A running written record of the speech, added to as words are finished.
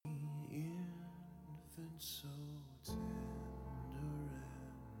so tender and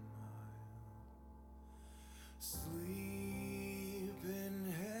mild. Sleep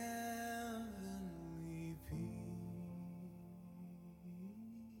in heavenly peace.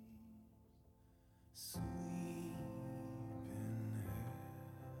 Sleep in heavenly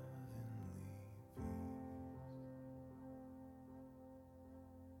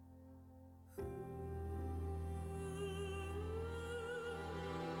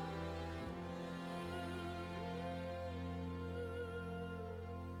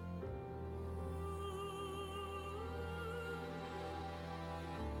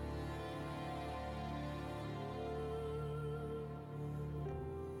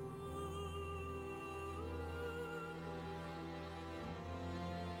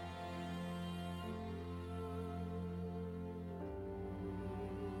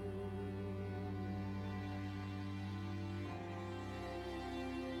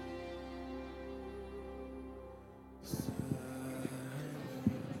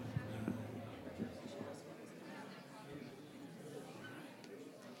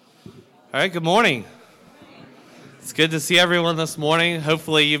All right, good morning. It's good to see everyone this morning.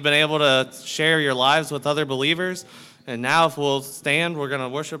 Hopefully you've been able to share your lives with other believers. And now if we'll stand, we're going to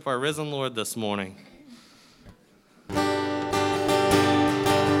worship our risen Lord this morning.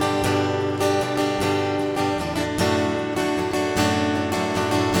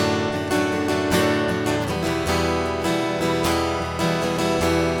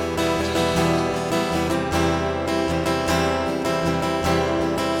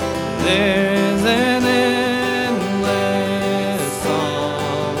 There's an endless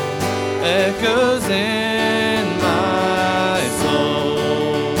song echoes in my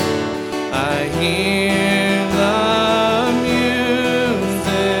soul. I hear the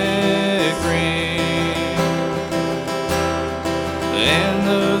music ring, and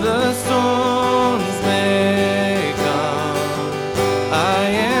though the storms may come, I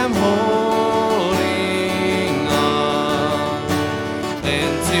am holding on,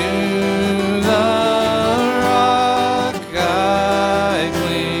 and to the rock I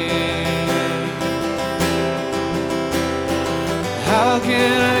cling. How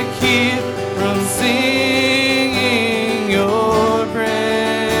can I keep from singing your praise?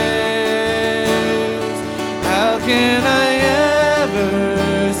 How can I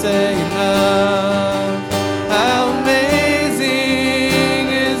ever say enough? How amazing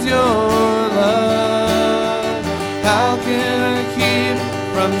is your love? How can I keep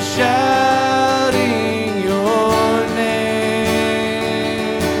from shouting your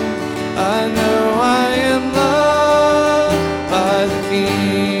name? I know I am loved by the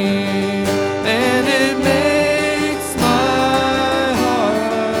King, and it makes my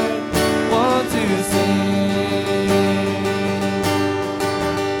heart want to sing.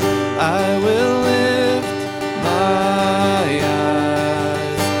 I will lift my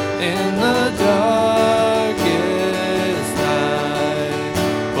eyes in the darkest night,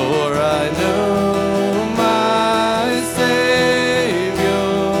 for I know my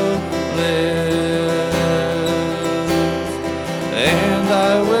Savior lives, and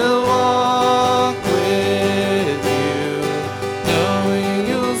I will walk with you, knowing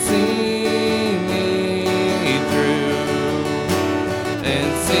you'll see me through,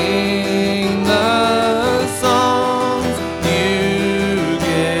 and sing the songs you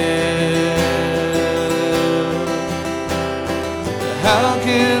give. How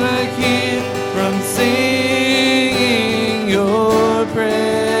can I keep from singing your praise?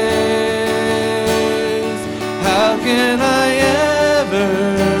 How can I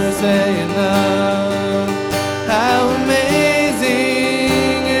ever say enough? How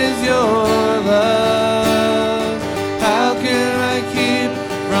amazing is your love? How can I keep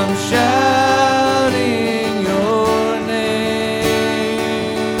from shouting your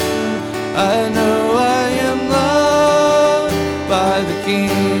name? I know I am loved by the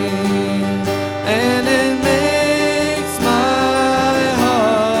King, and it makes my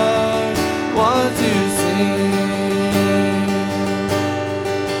heart want to sing.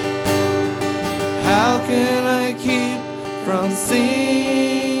 How can I keep from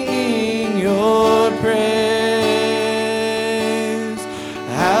singing your praise?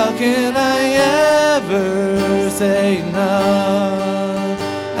 How can I ever say enough?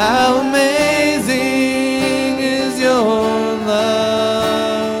 How amazing is your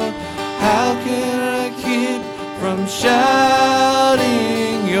love? How can I keep from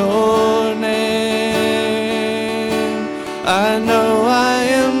shouting your name? I know I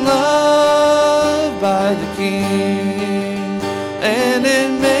am loved by the King, and it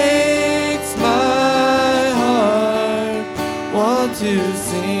makes my heart want to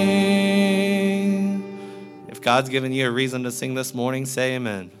sing. If God's given you a reason to sing this morning, say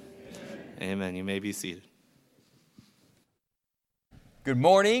amen. Amen. You may be seated. Good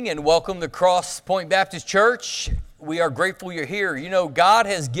morning and welcome to Cross Point Baptist Church. We are grateful you're here. You know, God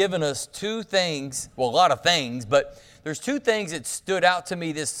has given us two things, well, a lot of things, but there's two things that stood out to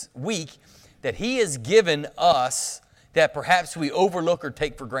me this week that He has given us that perhaps we overlook or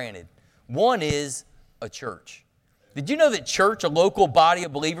take for granted. One is a church. Did you know that church, a local body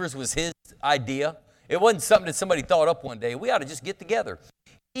of believers, was His idea? It wasn't something that somebody thought up one day. We ought to just get together.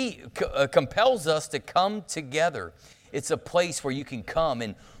 He compels us to come together. It's a place where you can come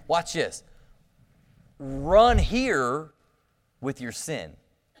and, watch this, run here with your sin.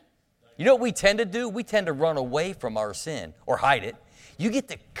 You know what we tend to do? We tend to run away from our sin or hide it. You get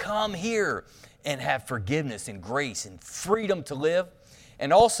to come here and have forgiveness and grace and freedom to live.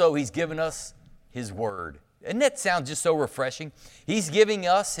 And also, He's given us His Word. And that sounds just so refreshing. He's giving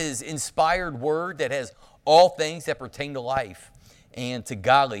us His inspired Word that has all things that pertain to life and to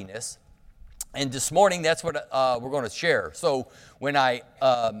godliness. And this morning, that's what we're going to share. So when I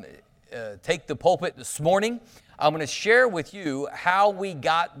take the pulpit this morning, I'm going to share with you how we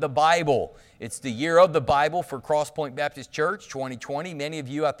got the Bible. It's the year of the Bible for Cross Point Baptist Church, 2020. Many of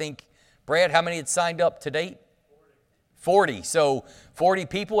you, I think, Brad, how many had signed up to date? 40. So 40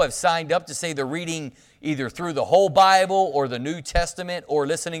 people have signed up to say they're reading either through the whole Bible or the New Testament or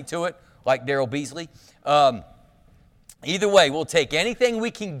listening to it, like Daryl Beasley. Either way, we'll take anything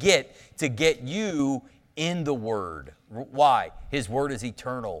we can get to get you in the Word. Why? His Word is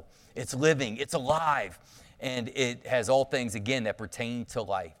eternal. It's living. It's alive. And it has all things, again, that pertain to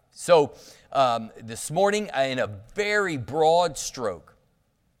life. So this morning, in a very broad stroke,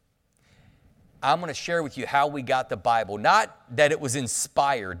 I'm going to share with you how we got the Bible. Not that it was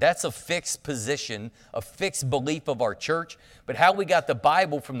inspired. That's a fixed position, a fixed belief of our church. But how we got the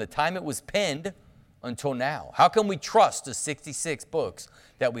Bible from the time it was penned until now. How can we trust the 66 books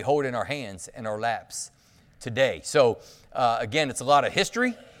that we hold in our hands and our laps today? So, again, it's a lot of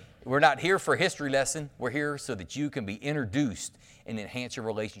history. We're not here for a history lesson. We're here so that you can be introduced and enhance your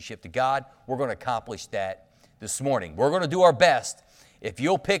relationship to God. We're going to accomplish that this morning. We're going to do our best. If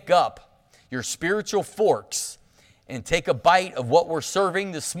you'll pick up your spiritual forks and take a bite of what we're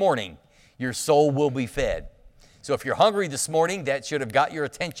serving this morning, your soul will be fed. So if you're hungry this morning, that should have got your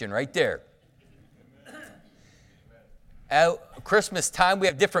attention right there. At Christmas time, we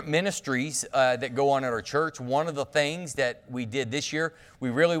have different ministries that go on at our church. One of the things that we did this year, we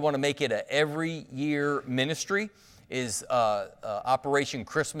really want to make it an every year ministry, is Operation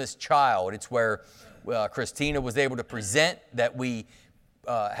Christmas Child. It's where Christina was able to present that we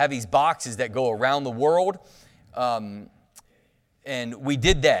have these boxes that go around the world. And we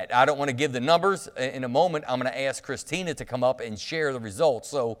did that. I don't want to give the numbers. In a moment, I'm going to ask Christina to come up and share the results.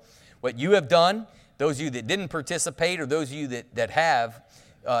 So what you have done, those of you that didn't participate or those of you that have,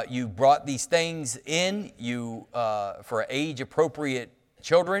 you brought these things in for age-appropriate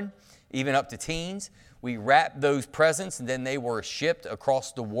children, even up to teens. We wrapped those presents, and then they were shipped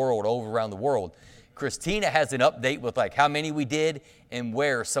across the world, all around the world. Christina has an update with like how many we did and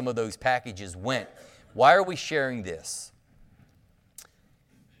where some of those packages went. Why are we sharing this?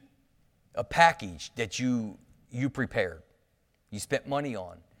 A package that you prepared, you spent money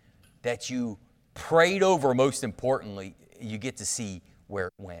on, that you prayed over, most importantly, you get to see where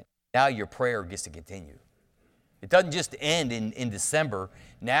it went. Now your prayer gets to continue. It doesn't just end in December.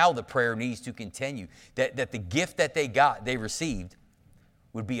 Now the prayer needs to continue. That the gift that they received,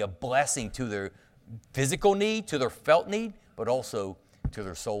 would be a blessing to their physical need, to their felt need, but also to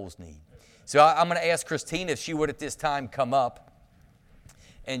their soul's need. So I'm going to ask Christine if she would at this time come up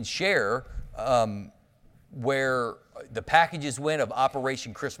and share where the packages went of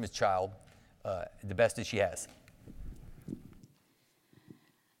Operation Christmas Child, the best that she has.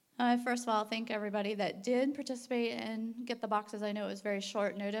 First of all, thank everybody that did participate and get the boxes. I know it was very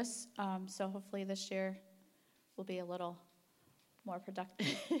short notice, so hopefully this year will be a little more productive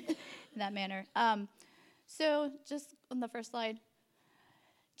in that manner. So just on the first slide,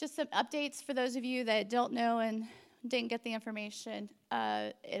 just some updates for those of you that don't know and didn't get the information.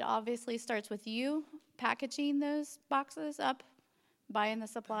 It obviously starts with you packaging those boxes up, buying the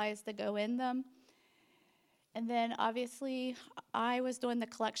supplies that go in them. And then obviously I was doing the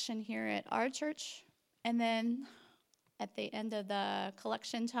collection here at our church. And then at the end of the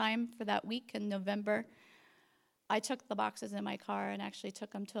collection time for that week in November, I took the boxes in my car and actually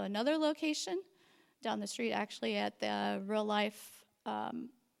took them to another location down the street, actually at the Real Life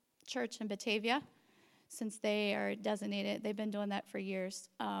Church in Batavia, since they are designated. They've been doing that for years.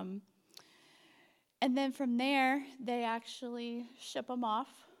 And then from there, they actually ship them off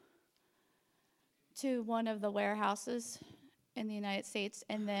to one of the warehouses in the United States,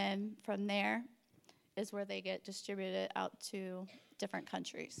 and then from there is where they get distributed out to different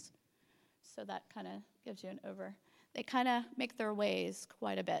countries. So that kind of gives you an over. They kind of make their ways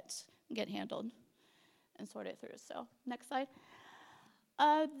quite a bit, and get handled and sorted through. So next slide.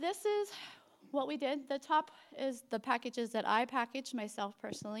 This is what we did. The top is the packages that I packaged myself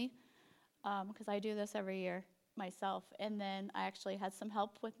personally, because I do this every year myself. And then I actually had some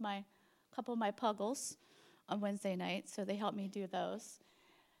help with a couple of my puggles on Wednesday night, so they helped me do those.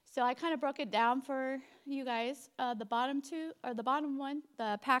 So I kind of broke it down for you guys. The bottom one,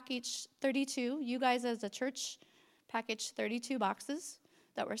 the package 32, you guys as a church packaged 32 boxes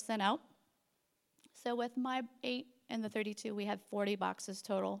that were sent out. So with my 8 and the 32, we had 40 boxes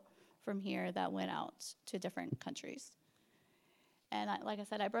total from here that went out to different countries. And like I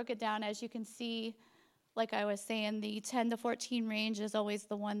said, I broke it down. As you can see, like I was saying, the 10 to 14 range is always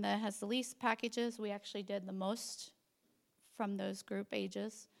the one that has the least packages. We actually did the most from those group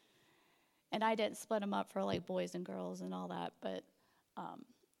ages. And I didn't split them up for like boys and girls and all that, but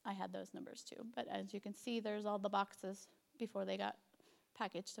I had those numbers too. But as you can see, there's all the boxes before they got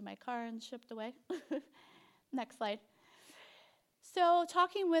packaged to my car and shipped away. Next slide. So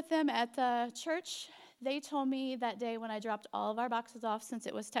talking with them at the church, they told me that day when I dropped all of our boxes off, since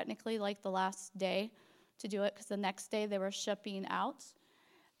it was technically like the last day to do it, because the next day they were shipping out,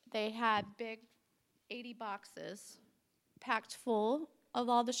 they had big 80 boxes packed full of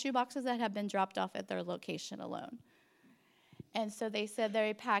all the shoe boxes that had been dropped off at their location alone. And so they said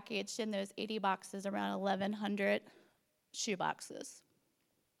they packaged in those 80 boxes around 1,100 shoe boxes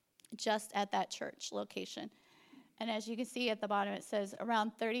just at that church location. And as you can see at the bottom, it says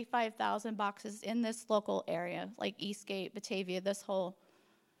around 35,000 boxes in this local area, like Eastgate, Batavia, this whole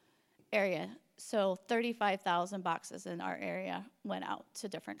area. So 35,000 boxes in our area went out to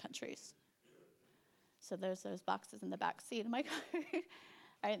different countries. So there's those boxes in the back seat of my car.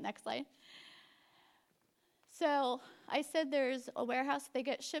 All right, next slide. So I said there's a warehouse they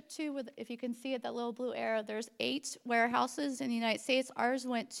get shipped to. If you can see it, that little blue arrow, there's 8 warehouses in the United States. Ours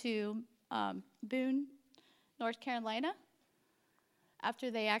went to Boone, North Carolina,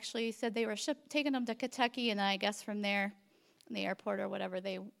 after they actually said they were taking them to Kentucky, and I guess from there, in the airport or whatever,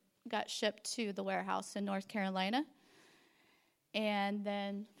 they got shipped to the warehouse in North Carolina. And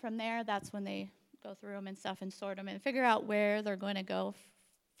then from there, that's when they go through them and stuff and sort them and figure out where they're going to go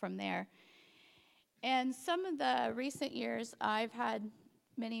from there. And some of the recent years, I've had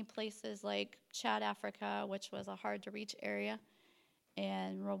many places like Chad, Africa, which was a hard-to-reach area,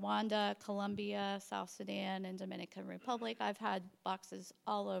 and Rwanda, Colombia, South Sudan, and Dominican Republic. I've had boxes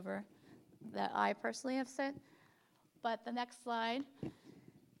all over that I personally have sent. But the next slide,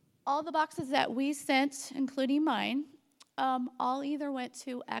 all the boxes that we sent, including mine, all either went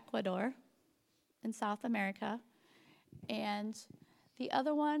to Ecuador in South America, and the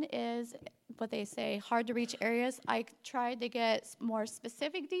other one is what they say hard-to-reach areas. I tried to get more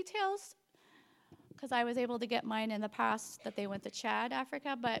specific details because I was able to get mine in the past that they went to Chad,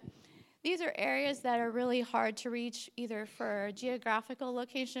 Africa, but these are areas that are really hard to reach either for geographical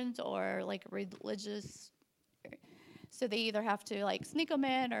locations or like religious. So they either have to like sneak them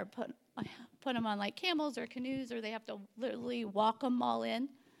in or put them on like camels or canoes, or they have to literally walk them all in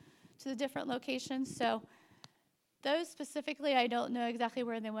to the different locations. So those specifically, I don't know exactly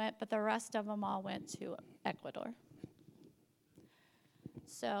where they went, but the rest of them all went to Ecuador.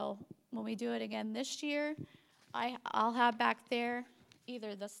 So when we do it again this year, I'll have back there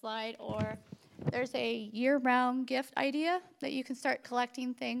either the slide or there's a year-round gift idea that you can start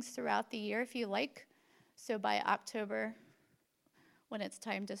collecting things throughout the year if you like. So by October, when it's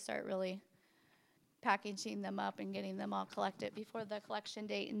time to start really packaging them up and getting them all collected before the collection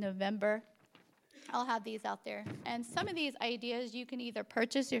date in November, I'll have these out there. And some of these ideas you can either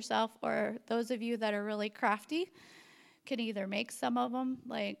purchase yourself, or those of you that are really crafty can either make some of them,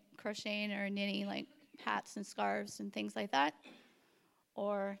 like crocheting or knitting, like hats and scarves and things like that,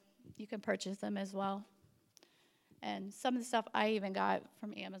 or you can purchase them as well. And some of the stuff I even got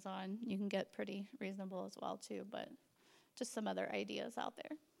from Amazon, you can get pretty reasonable as well too, but just some other ideas out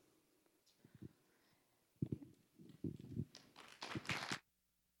there.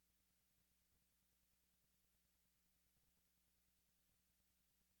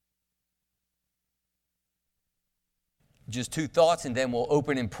 Just 2 thoughts, and then we'll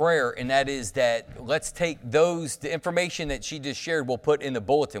open in prayer, and that is that let's take the information that she just shared, we'll put in the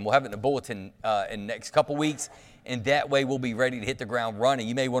bulletin. We'll have it in the bulletin in the next couple weeks, and that way we'll be ready to hit the ground running.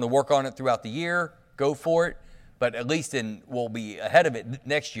 You may want to work on it throughout the year, go for it, but at least we'll be ahead of it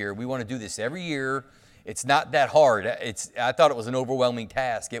next year. We want to do this every year, It's not that hard. I thought it was an overwhelming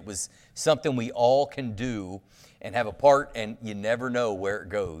task. It was something we all can do and have a part, and you never know where it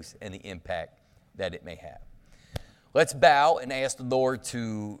goes and the impact that it may have. Let's bow and ask the Lord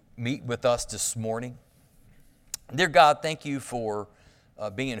to meet with us this morning. Dear God, thank you for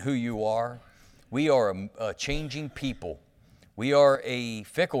being who you are. We are a changing people. We are a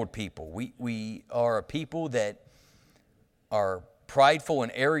fickle people. We are a people that are prideful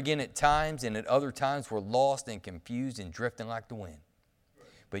and arrogant at times, and at other times we're lost and confused and drifting like the wind.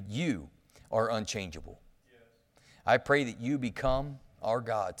 But you are unchangeable. I pray that you become our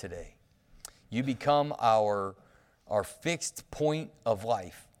God today. You become our fixed point of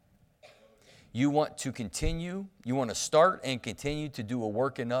life. You want to continue, you want to start and continue to do a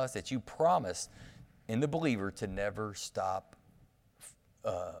work in us that you promised in the believer to never stop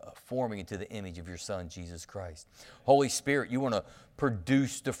forming into the image of your Son, Jesus Christ. Holy Spirit, you want to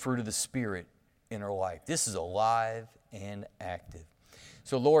produce the fruit of the Spirit in our life. This is alive and active.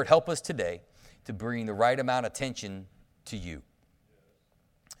 So, Lord, help us today to bring the right amount of attention to you,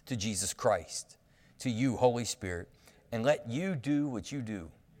 to Jesus Christ, to you, Holy Spirit, and let you do what you do.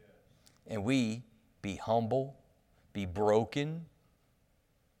 And we be humble, be broken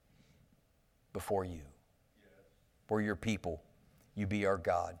before you. For your people, you be our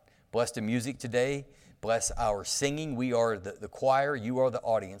God. Bless the music today. Bless our singing. We are the choir. You are the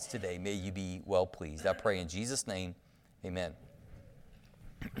audience today. May you be well pleased. I pray in Jesus' name, amen.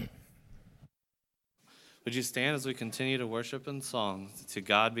 Would you stand as we continue to worship in song? To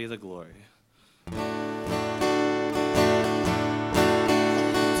God be the glory. To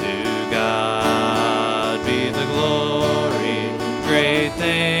God be the glory, great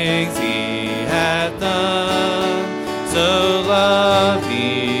things he hath done. So loved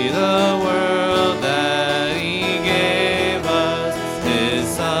he the world that he gave us his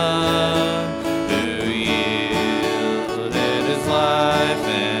Son, who yielded his life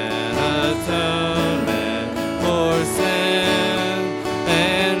and atonement for sin,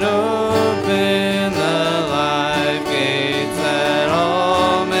 and opened the life gates that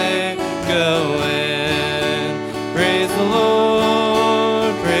all may go in. Praise the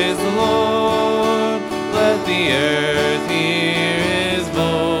Lord, praise the Lord, let the earth hear his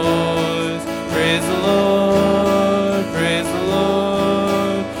voice. Praise the Lord,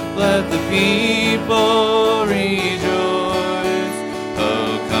 let the people rejoice.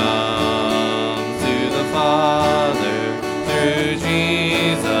 Oh, come to the Father through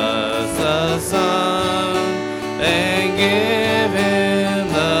Jesus the Son, and give him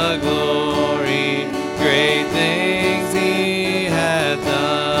the glory, great things he hath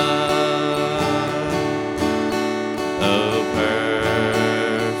done. Oh,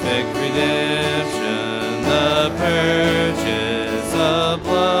 perfect redemption, the purchase of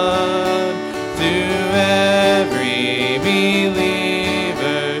blood, to every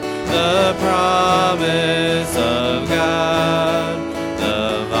believer, the promise of God,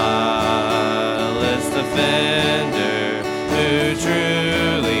 the vilest offender who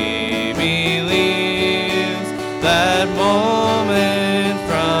truly believes, that moment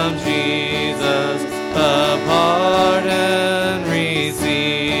from Jesus a pardon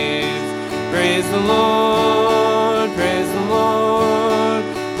receives. Praise the Lord,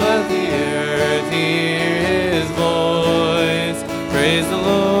 let the earth hear his voice. Praise the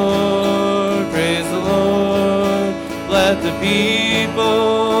Lord, let the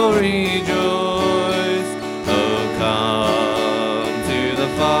people rejoice. Oh, come to the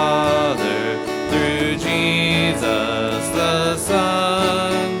Father through Jesus the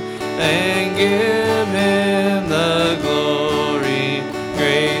Son, and give him the glory,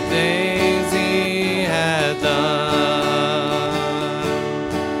 great things he hath done.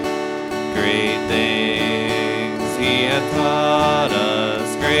 Great things he hath taught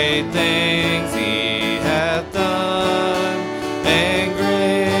us, great things he hath done, and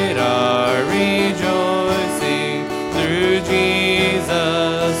great our rejoicing through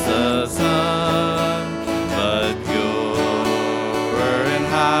Jesus the Son. But purer and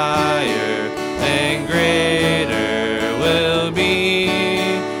higher and greater will be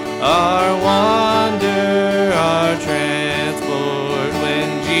our wonder, our transport,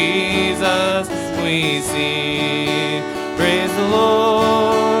 when Jesus we see. Praise the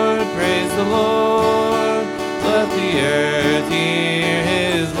Lord, let the earth hear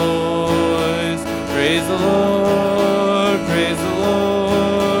his voice. Praise the Lord,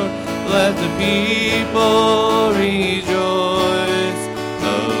 let the people rejoice.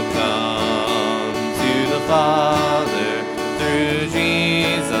 Oh, come to the Father through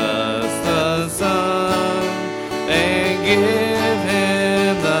Jesus the Son, and give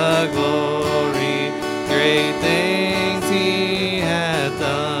him the glory,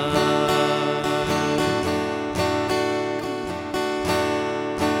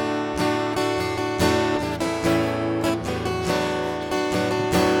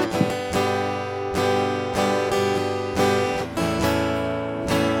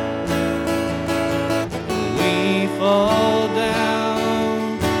 fall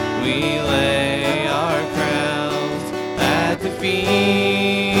down, we lay our crowns at the feet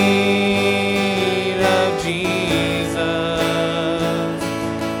of Jesus.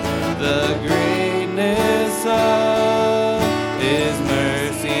 The greatness of His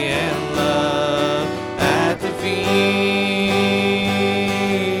mercy and love at the feet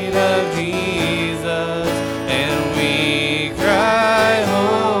of Jesus, and we cry,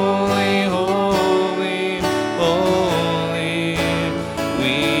 holy, holy, holy.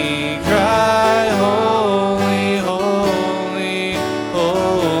 We cry, holy, holy,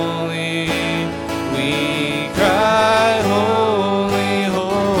 holy. We cry, holy,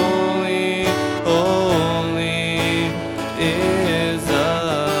 holy, holy is the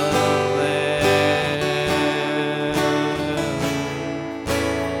Lamb.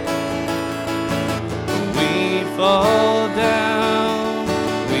 We fall down,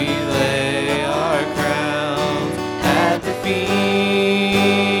 we lay our crowns at the feet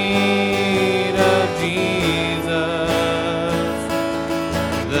of Jesus.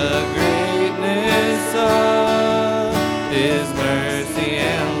 The greatness of His mercy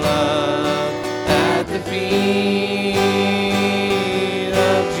and love at the feet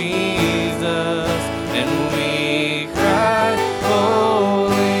of Jesus, and we cry,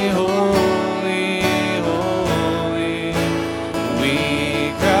 holy, holy, holy. We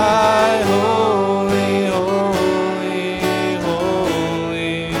cry, holy, holy,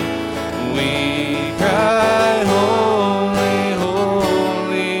 holy. We cry, holy,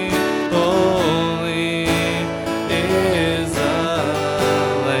 holy, holy is the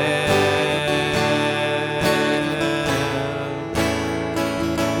Lamb.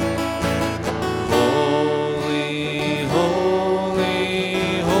 Holy,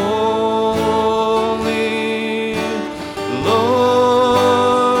 holy, holy,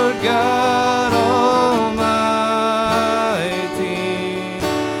 Lord God Almighty.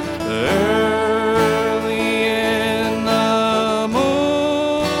 Early in the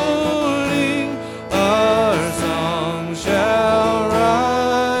morning, our song shall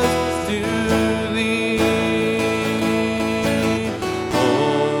rise to Thee.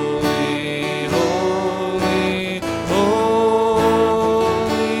 Holy, holy, holy,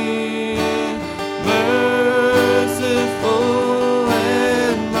 merciful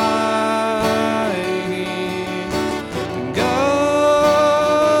and mighty,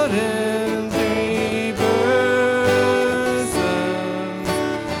 God in three persons,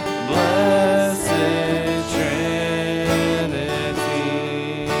 blessed Trinity.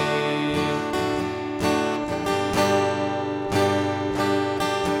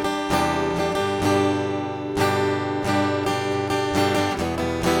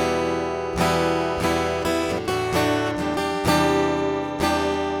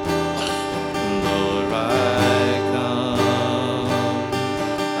 Lord, I come,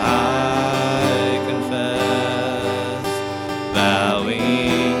 I confess,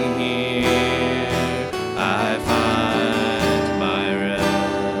 bowing here, I find my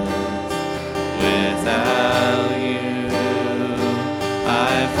rest. Without You, I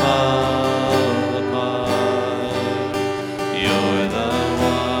fall apart. You're the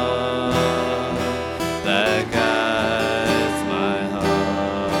one that guides my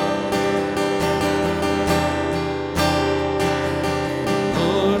heart.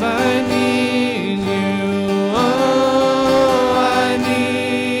 Lord, I need You, oh, I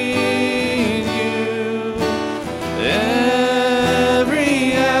need You. Every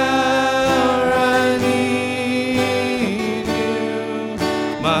hour I need You.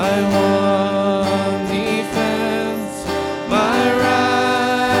 My one defense, my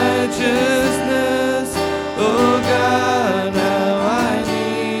righteousness, oh God, how I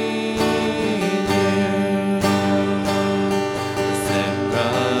need You. The sin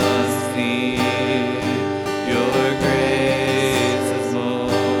runs deep, Your grace is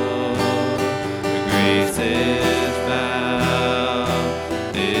more. The grace is found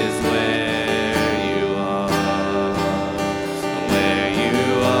is where You are. Where You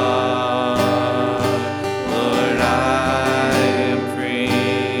are, Lord, I am free.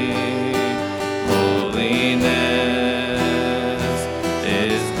 Holiness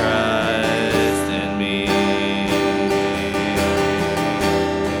is Christ in me.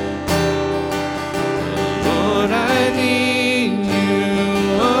 Lord, I need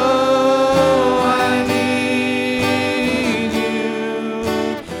You, oh, I need You.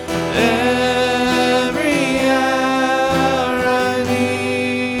 Every hour I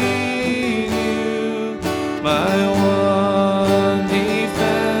need You. My one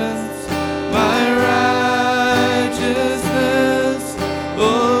defense, my righteousness,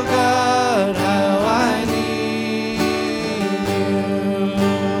 oh God.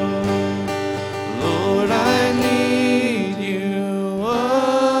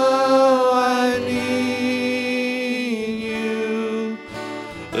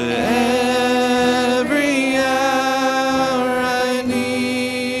 but every hour I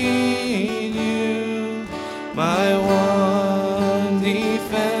need you, my one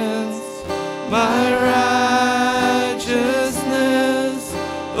defense, my righteousness.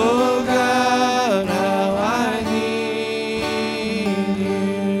 Oh God, how I need you.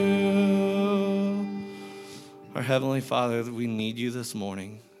 Our Heavenly Father, we need you this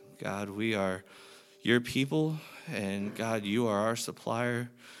morning. God, we are your people, and God, you are our supplier.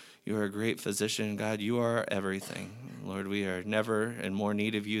 You are a great physician. God, you are everything. Lord, we are never in more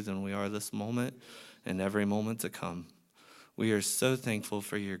need of you than we are this moment and every moment to come. We are so thankful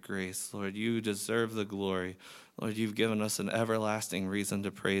for your grace. Lord, you deserve the glory. Lord, you've given us an everlasting reason to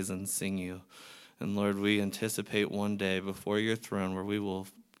praise and sing you. And Lord, we anticipate one day before your throne where we will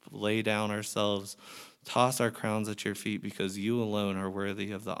lay down ourselves, toss our crowns at your feet, because you alone are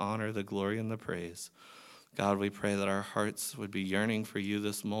worthy of the honor, the glory, and the praise. God, we pray that our hearts would be yearning for you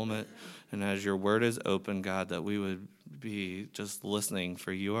this moment, and as your word is open, God, that we would be just listening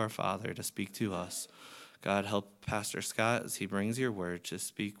for you, our Father, to speak to us. God, help Pastor Scott as he brings your word to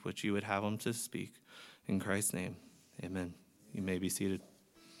speak what you would have him to speak. In Christ's name, amen. You may be seated.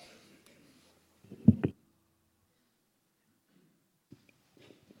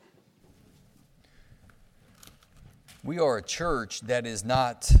 We are a church that is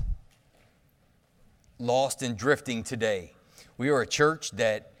not lost and drifting today. We are a church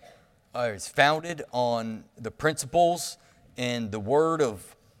that is founded on the principles and the word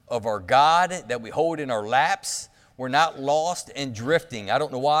of our God that we hold in our laps. We're not lost and drifting. I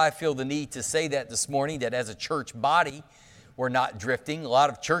don't know why I feel the need to say that this morning, that as a church body, we're not drifting. A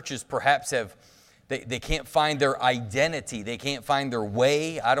lot of churches perhaps have, they can't find their identity. They can't find their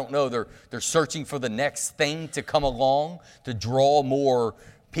way. I don't know. They're searching for the next thing to come along, to draw more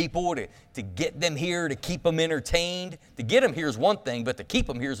people, to get them here, to keep them entertained. To get them here is one thing, but to keep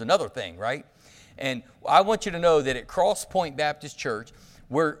them here is another thing, right? And I want you to know that at Cross Point Baptist Church,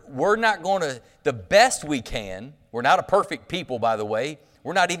 we're not going to, the best we can, we're not a perfect people, by the way.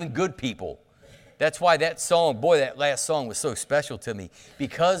 We're not even good people. That's why that song, boy, that last song was so special to me,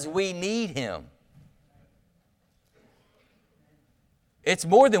 because we need him. It's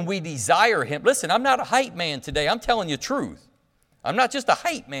more than we desire him. Listen, I'm not a hype man today. I'm telling you the truth. I'm not just a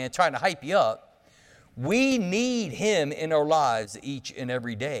hype man trying to hype you up. We need him in our lives each and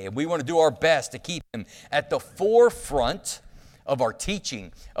every day. And we want to do our best to keep him at the forefront of our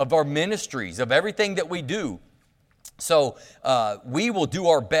teaching, of our ministries, of everything that we do. So we will do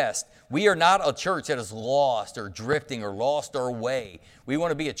our best. We are not a church that is lost or drifting or lost our way. We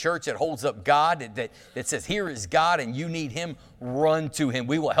want to be a church that holds up God, that says, here is God and you need him, run to him.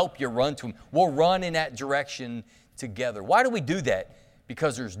 We will help you run to him. We'll run in that direction together. Why do we do that?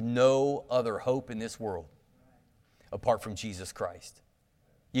 Because there's no other hope in this world apart from Jesus Christ.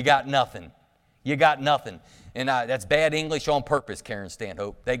 You got nothing. You got nothing. And that's bad English on purpose, Karen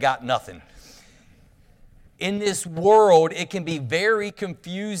Stanhope. They got nothing. In this world, it can be very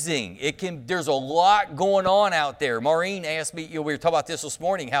confusing. There's a lot going on out there. Maureen asked me, we were talking about this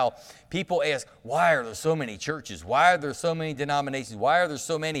morning, how people ask, why are there so many churches? Why are there so many denominations? Why are there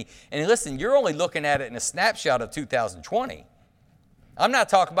so many? And listen, you're only looking at it in a snapshot of 2020. I'm not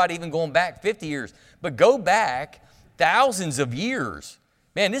talking about even going back 50 years, but go back thousands of years.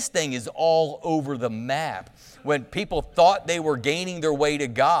 Man, this thing is all over the map. When people thought they were gaining their way to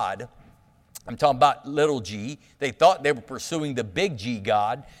God, I'm talking about little g. They thought they were pursuing the big G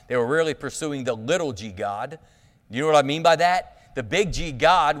God. They were really pursuing the little g God. You know what I mean by that? The big G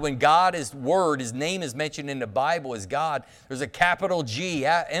God, when God is word, his name is mentioned in the Bible as God, there's a capital G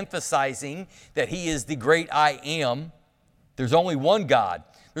emphasizing that he is the great I am. There's only one God.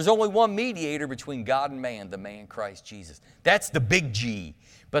 There's only one mediator between God and man, the man Christ Jesus. That's the big G.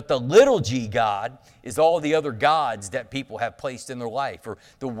 But the little g God is all the other gods that people have placed in their life, or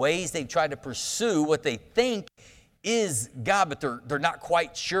the ways they've tried to pursue what they think is God, but they're not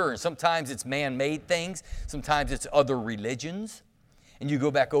quite sure. And sometimes it's man-made things. Sometimes it's other religions. And you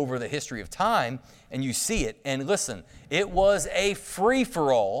go back over the history of time and you see it. And listen, it was a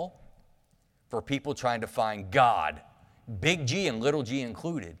free-for-all for people trying to find God, big G and little g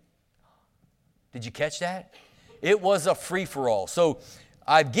included. Did you catch that? It was a free-for-all. So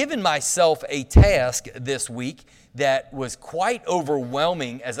I've given myself a task this week that was quite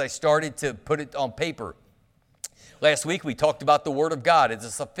overwhelming as I started to put it on paper. Last week we talked about the Word of God. It's the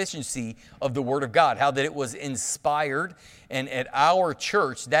sufficiency of the Word of God, how that it was inspired. And at our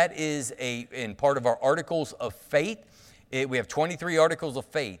church, that is in part of our articles of faith. We have 23 articles of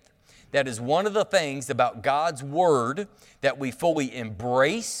faith. That is one of the things about God's Word that we fully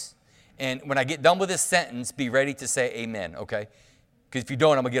embrace. And when I get done with this sentence, be ready to say amen, okay? Because if you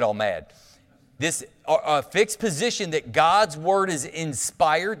don't, I'm going to get all mad. This fixed position that God's word is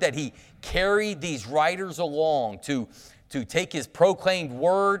inspired, that he carried these writers along to take his proclaimed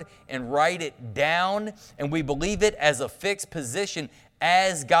word and write it down, and we believe it as a fixed position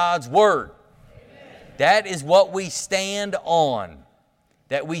as God's word. Amen. That is what we stand on.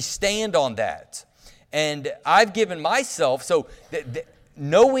 That we stand on that. And I've given myself, so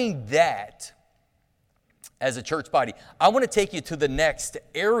knowing that as a church body, I want to take you to the next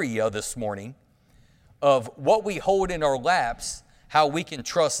area this morning of what we hold in our laps, how we can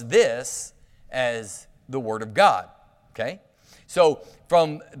trust this as the Word of God, okay? So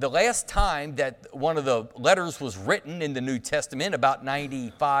from the last time that one of the letters was written in the New Testament, about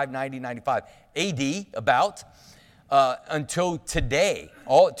 95 AD, about, until today,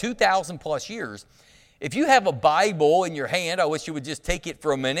 all 2,000 plus years, if you have a Bible in your hand, I wish you would just take it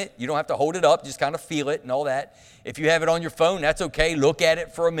for a minute. You don't have to hold it up, just kind of feel it and all that. If you have it on your phone, that's okay. Look at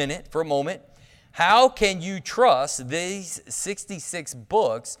it for a minute, for a moment. How can you trust these 66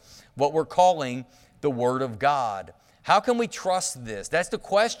 books, what we're calling the Word of God? How can we trust this? That's the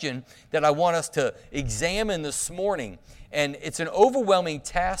question that I want us to examine this morning. And it's an overwhelming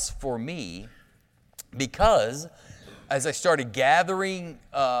task for me because as I started gathering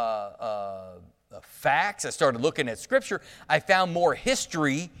facts, I started looking at Scripture, I found more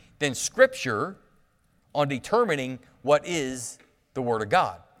history than Scripture on determining what is the Word of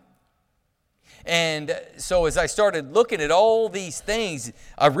God. And so as I started looking at all these things,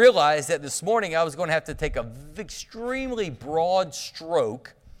 I realized that this morning I was going to have to take an extremely broad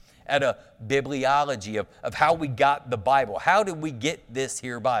stroke at a bibliology of how we got the Bible. How did we get this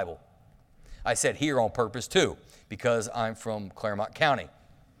here Bible? I said here on purpose too, because I'm from Claremont County.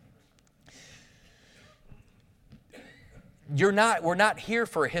 We're not here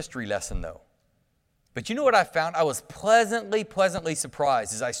for a history lesson though. But you know what I found? I was pleasantly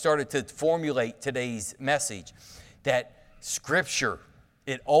surprised as I started to formulate today's message that Scripture,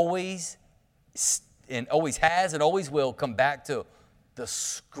 it always has and always will come back to the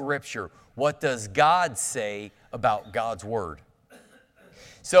Scripture. What does God say about God's Word?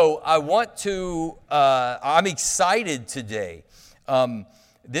 So I'm excited today.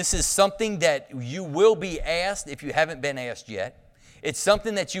 This is something that you will be asked if you haven't been asked yet. It's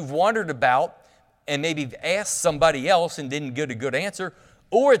something that you've wondered about and maybe asked somebody else and didn't get a good answer,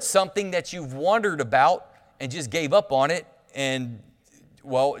 or it's something that you've wondered about and just gave up on it, and,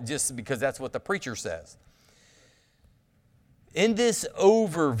 well, just because that's what the preacher says. In this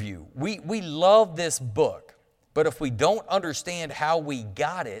overview, we love this book, but if we don't understand how we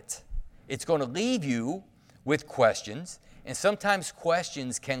got it, it's going to leave you with questions, and sometimes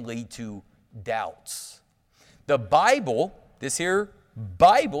questions can lead to doubts. The Bible, this here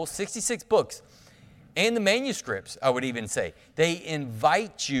Bible, 66 books, and the manuscripts, I would even say, they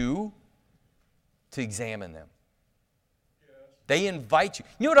invite you to examine them. They invite you.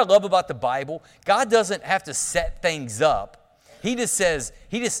 You know what I love about the Bible? God doesn't have to set things up. He just says,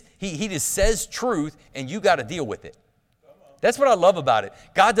 he just says truth, and you got to deal with it. That's what I love about it.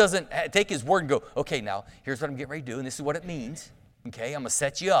 God doesn't take His word and go, okay, now, here's what I'm getting ready to do, and this is what it means. Okay, I'm going to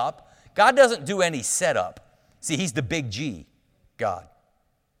set you up. God doesn't do any setup. See, He's the big G, God.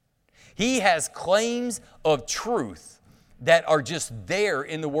 He has claims of truth that are just there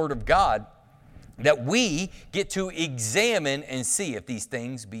in the Word of God that we get to examine and see if these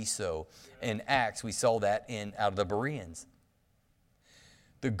things be so. In Acts, we saw that out of the Bereans.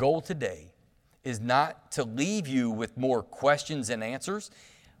 The goal today is not to leave you with more questions and answers.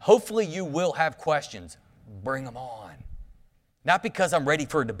 Hopefully you will have questions. Bring them on. Not because I'm ready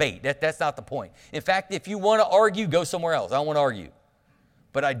for a debate. That's not the point. In fact, if you want to argue, go somewhere else. I don't want to argue.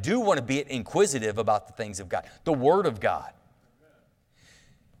 But I do want to be inquisitive about the things of God, the Word of God.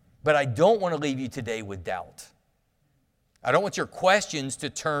 But I don't want to leave you today with doubt. I don't want your questions to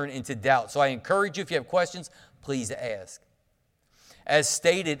turn into doubt. So I encourage you, if you have questions, please ask. As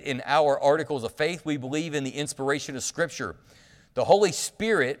stated in our articles of faith, we believe in the inspiration of Scripture. The Holy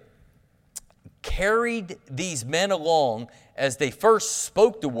Spirit carried these men along as they first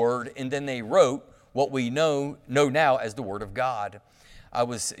spoke the Word, and then they wrote what we know now as the Word of God. I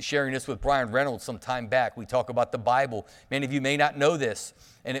was sharing this with Brian Reynolds some time back. We talk about the Bible. Many of you may not know this,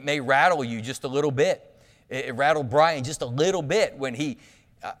 and it may rattle you just a little bit. It rattled Brian just a little bit when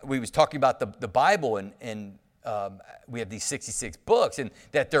we was talking about the Bible, and we have these 66 books, and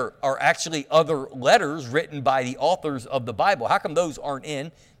that there are actually other letters written by the authors of the Bible. How come those aren't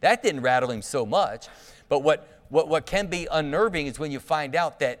in? That didn't rattle him so much. But what can be unnerving is when you find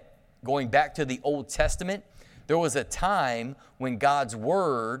out that going back to the Old Testament, there was a time when God's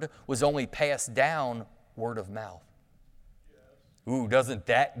Word was only passed down word of mouth. Ooh, doesn't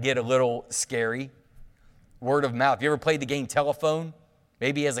that get a little scary? Word of mouth. You ever played the game telephone?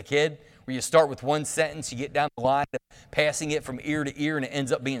 Maybe as a kid, where you start with one sentence, you get down the line, passing it from ear to ear, and it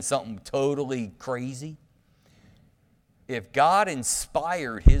ends up being something totally crazy. If God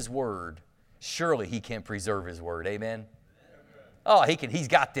inspired His word, surely He can preserve His word. Amen? Oh, He can. He's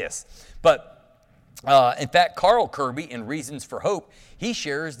got this. But in fact, Carl Kirby in Reasons for Hope, he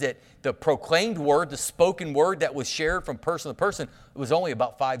shares that the proclaimed word, the spoken word that was shared from person to person, was only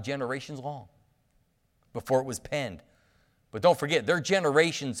about 5 generations long before it was penned. But don't forget, their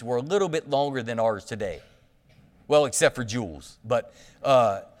generations were a little bit longer than ours today. Well, except for Jules. But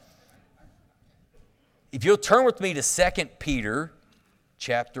if you'll turn with me to 2 Peter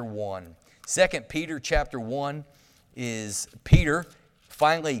chapter 1. 2 Peter chapter 1 is Peter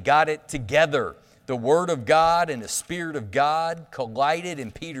finally got it together. The Word of God and the Spirit of God collided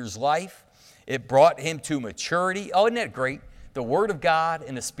in Peter's life. It brought him to maturity. Oh, isn't that great? The Word of God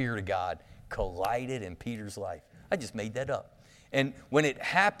and the Spirit of God collided in Peter's life. I just made that up. And when it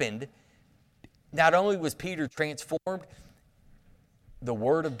happened, not only was Peter transformed, the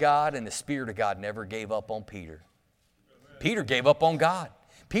Word of God and the Spirit of God never gave up on Peter. Peter gave up on God.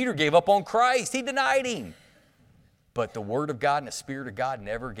 Peter gave up on Christ. He denied Him. But the Word of God and the Spirit of God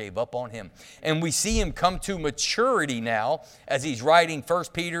never gave up on him. And we see him come to maturity now as he's writing 1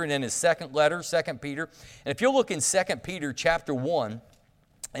 Peter and then his second letter, 2 Peter. And if you look in 2 Peter chapter 1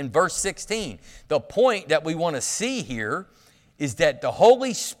 and verse 16, the point that we want to see here is that the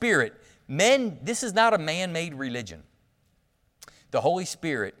Holy Spirit, this is not a man-made religion. The Holy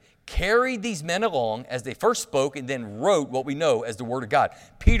Spirit carried these men along as they first spoke and then wrote what we know as the Word of God.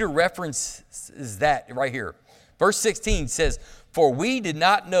 Peter references that right here. Verse 16 says, "For we did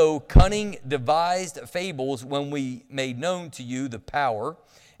not know cunning devised fables when we made known to you the power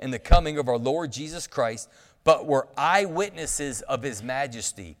and the coming of our Lord Jesus Christ, but were eyewitnesses of His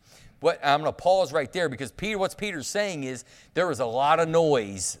majesty." I'm going to pause right there because what Peter's saying is there was a lot of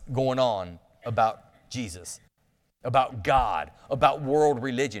noise going on about Jesus, about God, about world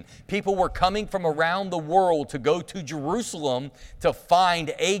religion. People were coming from around the world to go to Jerusalem to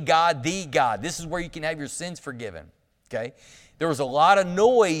find a God, the God. This is where you can have your sins forgiven. Okay? There was a lot of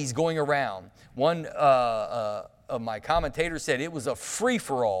noise going around. One of my commentators said it was a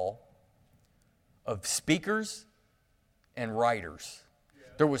free-for-all of speakers and writers.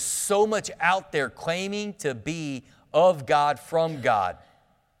 There was so much out there claiming to be of God, from God,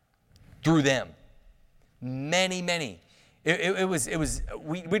 through them. Many.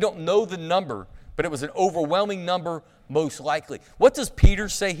 We don't know the number, but it was an overwhelming number, most likely. What does Peter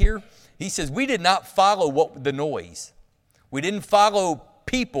say here? He says, we did not follow the noise. We didn't follow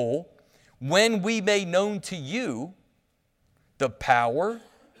people when we made known to you the power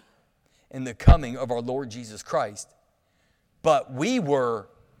and the coming of our Lord Jesus Christ, but we were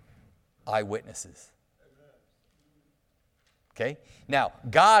eyewitnesses. Okay? Now,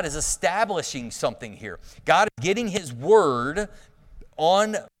 God is establishing something here. God is getting His word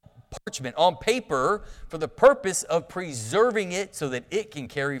on parchment, on paper, for the purpose of preserving it so that it can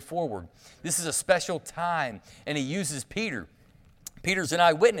carry forward. This is a special time, and He uses Peter. Peter's an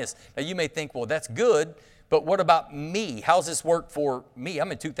eyewitness. Now, you may think, well, that's good, but what about me? How's this work for me?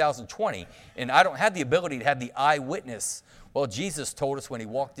 I'm in 2020, and I don't have the ability to have the eyewitness. Well, Jesus told us when He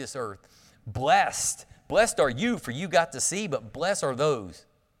walked this earth, blessed are you, for you got to see, but blessed are those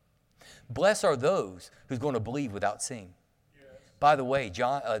who's going to believe without seeing. Yes. By the way,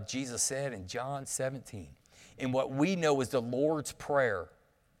 Jesus said in John 17, in what we know is the Lord's Prayer,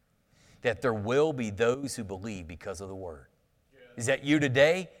 that there will be those who believe because of the Word. Yes. Is that you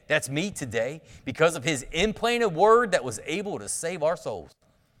today? That's me today, because of His implanted Word that was able to save our souls.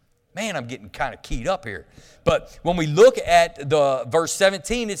 Man, I'm getting kind of keyed up here. But when we look at the verse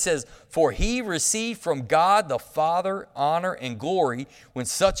 17, it says, "For He received from God the Father honor and glory when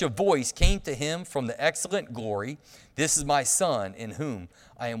such a voice came to Him from the excellent glory. This is my Son in whom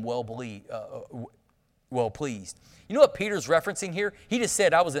I am well pleased." You know what Peter's referencing here? He just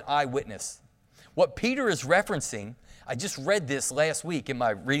said, I was an eyewitness. What Peter is referencing, I just read this last week in my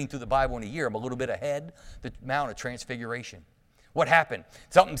reading through the Bible in a year. I'm a little bit ahead, the Mount of Transfiguration. What happened?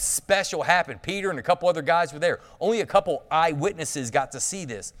 Something special happened. Peter and a couple other guys were there. Only a couple eyewitnesses got to see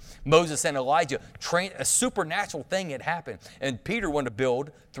this. Moses and Elijah, a supernatural thing had happened. And Peter wanted to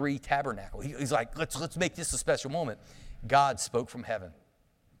build 3 tabernacles. He's like, let's make this a special moment. God spoke from heaven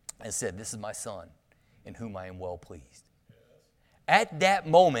and said, "This is my Son in whom I am well pleased." At that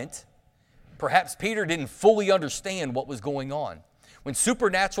moment, perhaps Peter didn't fully understand what was going on. When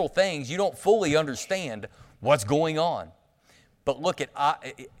supernatural things, you don't fully understand what's going on. But look at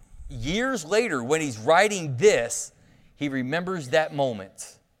years later, when he's writing this, He remembers that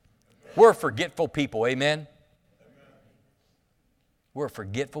moment. We're a forgetful people, amen? We're a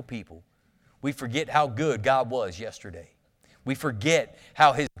forgetful people. We forget how good God was yesterday. We forget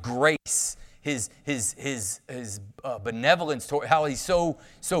how His grace, His benevolence, how He's so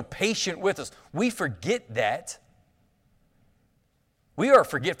patient with us. We forget that. We are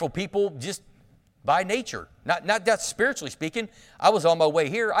forgetful people just by nature. Not that spiritually speaking. I was on my way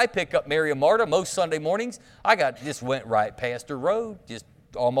here. I pick up Mary and Marta most Sunday mornings. Just went right past the road, just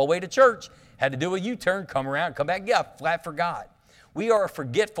on my way to church. Had to do a U-turn, come around, come back. Yeah, flat forgot. We are a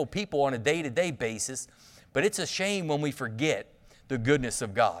forgetful people on a day-to-day basis, but it's a shame when we forget the goodness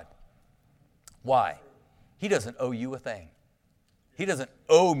of God. Why? He doesn't owe you a thing. He doesn't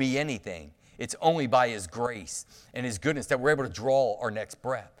owe me anything. It's only by His grace and His goodness that we're able to draw our next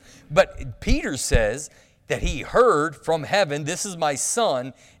breath. But Peter says that he heard from heaven, "This is my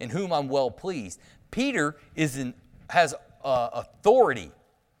Son in whom I'm well pleased." Peter has authority.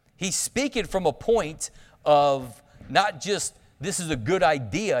 He's speaking from a point of not just, this is a good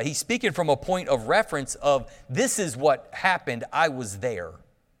idea. He's speaking from a point of reference of, this is what happened. I was there.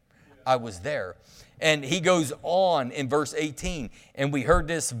 I was there. And he goes on in verse 18, "And we heard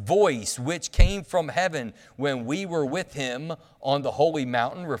this voice which came from heaven when we were with Him on the holy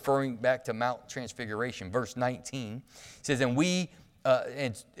mountain," referring back to Mount Transfiguration. Verse 19 says,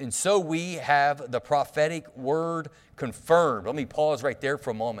 and so we have the prophetic word confirmed. Let me pause right there for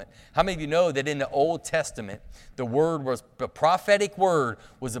a moment. How many of you know that in the Old Testament, the prophetic word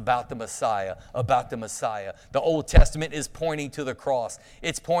was about the Messiah, about the Messiah. The Old Testament is pointing to the cross.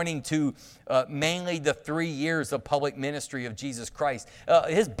 It's pointing to mainly the 3 years of public ministry of Jesus Christ.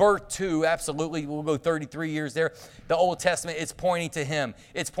 His birth too, absolutely, we'll go 33 years there. The Old Testament, it's pointing to Him.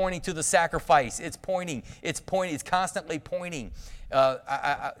 It's pointing to the sacrifice. It's constantly pointing.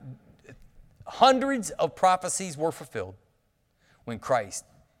 Hundreds of prophecies were fulfilled when Christ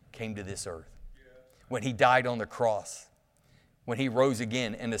came to this earth, when He died on the cross, when He rose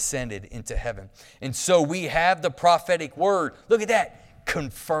again and ascended into heaven. And so we have the prophetic word. Look at that,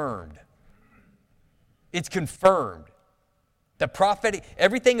 confirmed. It's confirmed. The prophetic,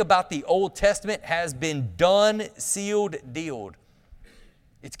 everything about the Old Testament has been done, sealed, dealed.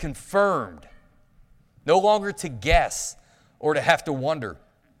 It's confirmed. No longer to guess or to have to wonder,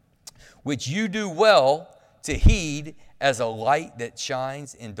 which you do well to heed as a light that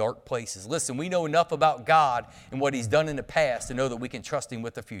shines in dark places. Listen, we know enough about God and what He's done in the past to know that we can trust Him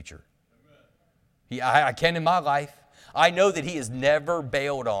with the future. I can in my life. I know that He has never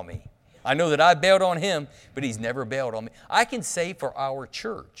bailed on me. I know that I bailed on Him, but He's never bailed on me. I can say for our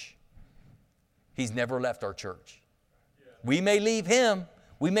church, He's never left our church. We may leave Him.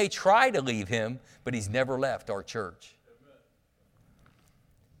 We may try to leave Him, but He's never left our church.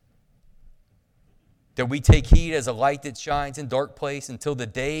 That we take heed as a light that shines in dark place until the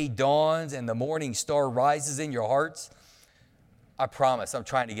day dawns and the morning star rises in your hearts. I promise, I'm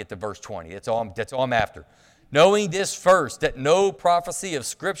trying to get to verse 20. That's all I'm after. Knowing this first, that no prophecy of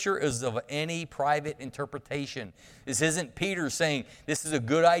Scripture is of any private interpretation. This isn't Peter saying, this is a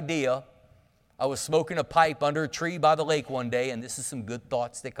good idea. I was smoking a pipe under a tree by the lake one day, and this is some good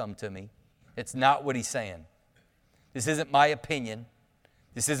thoughts that come to me. It's not what he's saying. This isn't my opinion.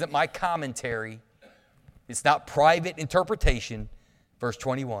 This isn't my commentary. It's not private interpretation. Verse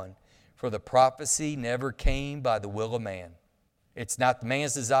 21, for the prophecy never came by the will of man. It's not the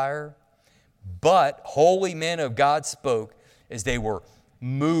man's desire, but holy men of God spoke as they were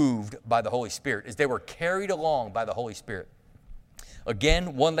moved by the Holy Spirit, as they were carried along by the Holy Spirit.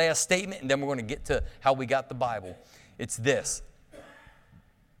 Again, one last statement, and then we're going to get to how we got the Bible. It's this,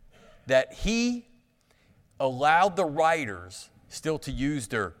 that He allowed the writers still to use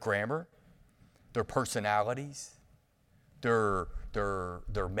their grammar, their personalities, their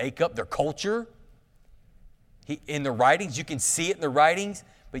makeup, their culture. In the writings, you can see it in the writings,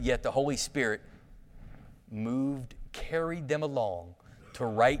 but yet the Holy Spirit carried them along to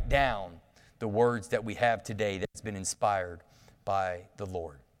write down the words that we have today that's been inspired by the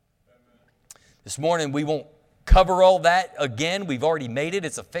Lord. This morning, we won't cover all that again. We've already made it.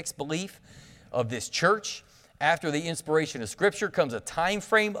 It's a fixed belief of this church. After the inspiration of Scripture comes a time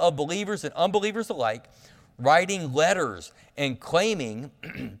frame of believers and unbelievers alike writing letters and claiming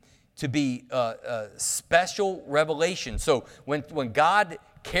to be special revelation. So when God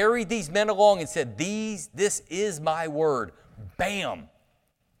carried these men along and said, this is my word, bam,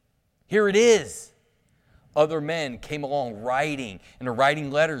 here it is. Other men came along writing, and they're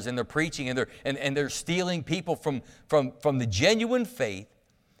writing letters, and they're preaching, and they're stealing people from the genuine faith.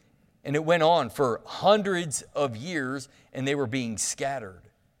 And it went on for hundreds of years, and they were being scattered.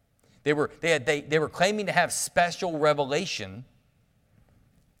 They were claiming to have special revelation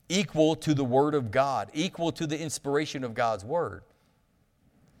equal to the Word of God, equal to the inspiration of God's Word.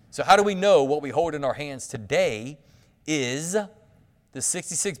 So how do we know what we hold in our hands today is the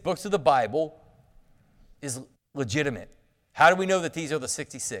 66 books of the Bible is legitimate? How do we know that these are the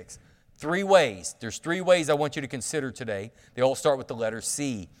 66? 3 ways. There's 3 ways I want you to consider today. They all start with the letter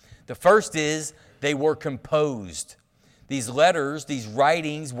C. The first is they were composed. These letters, these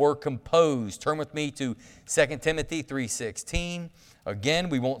writings were composed. Turn with me to 2 Timothy 3:16. Again,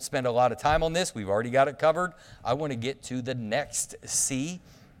 we won't spend a lot of time on this. We've already got it covered. I want to get to the next C.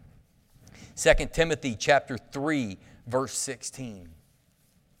 2 Timothy chapter 3, verse 16.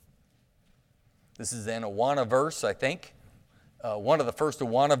 This is an Awana verse, I think. One of the first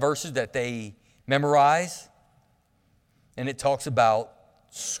Awana verses that they memorize. And it talks about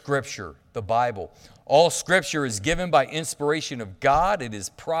Scripture, the Bible. All Scripture is given by inspiration of God. It is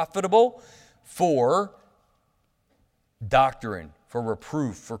profitable for doctrine, for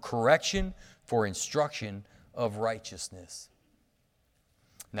reproof, for correction, for instruction of righteousness.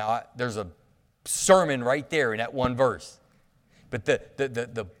 Now, there's a sermon right there in that one verse. But the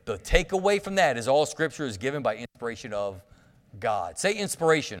takeaway from that is all Scripture is given by inspiration of God. Say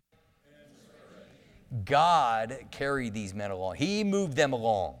inspiration. God carried these men along. He moved them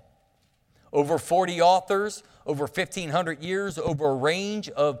along. Over 40 authors, over 1,500 years, over a range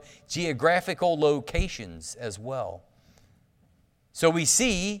of geographical locations as well. So we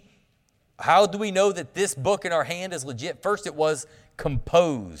see, how do we know that this book in our hand is legit? First, it was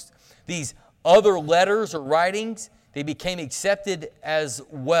composed. These other letters or writings, they became accepted as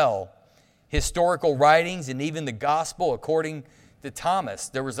well. Historical writings and even the gospel according to Thomas.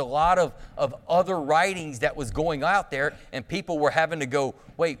 There was a lot of other writings that was going out there, and people were having to go,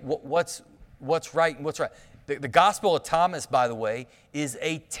 wait, what's right and what's right? The Gospel of Thomas, by the way, is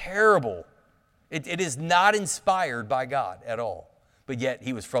a terrible, it is not inspired by God at all. But yet,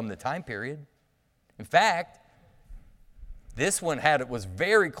 he was from the time period. In fact, this one was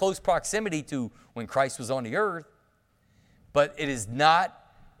very close proximity to when Christ was on the earth, but it is not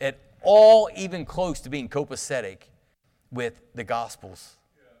at all even close to being copacetic with the Gospels,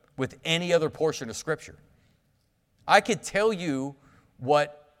 with any other portion of Scripture. I could tell you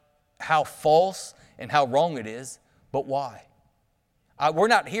how false and how wrong it is, but why? We're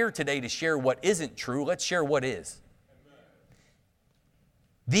not here today to share what isn't true. Let's share what is.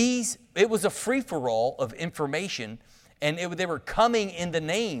 It was a free-for-all of information, and they were coming in the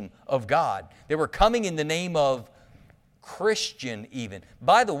name of God. They were coming in the name of Christian even.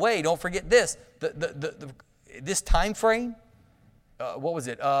 By the way, don't forget this. This time frame, what was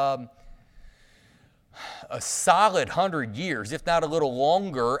it? A solid 100 years, if not a little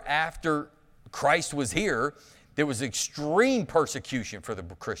longer, after Christ was here, there was extreme persecution for the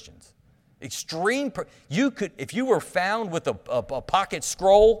Christians. Extreme. If you were found with a pocket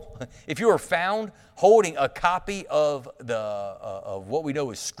scroll, if you were found holding a copy of of what we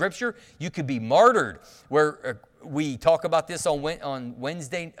know as Scripture, you could be martyred. Where we talk about this on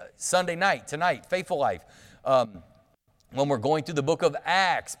Sunday night, tonight, Faithful Life. When we're going through the book of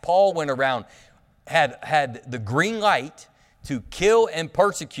Acts, Paul went around, had the green light to kill and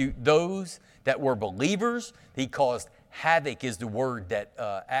persecute those that were believers. He caused havoc, is the word that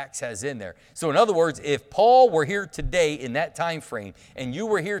Acts has in there. So in other words, if Paul were here today in that time frame, and you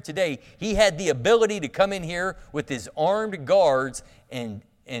were here today, he had the ability to come in here with his armed guards and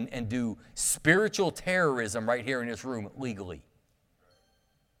do spiritual terrorism right here in this room legally.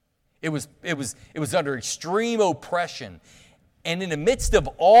 It was under extreme oppression. And in the midst of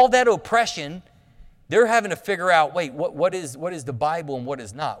all that oppression, they're having to figure out, wait, what is the Bible and what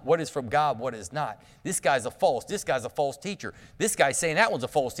is not? What is from God, what is not? This guy's a false teacher. This guy's saying that one's a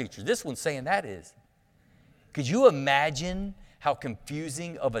false teacher. This one's saying that is. Could you imagine how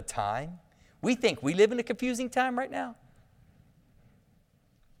confusing of a time? We think we live in a confusing time right now.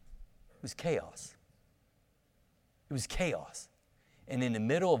 It was chaos. It was chaos. And in the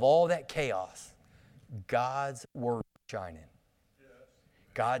middle of all that chaos, God's word was shining.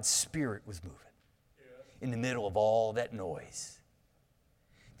 God's Spirit was moving. In the middle of all that noise.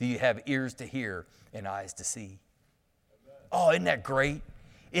 Do you have ears to hear and eyes to see? Oh, isn't that great?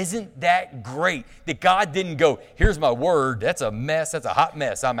 Isn't that great that God didn't go, here's my word, that's a mess, that's a hot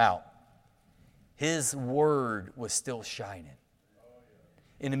mess, I'm out. His word was still shining.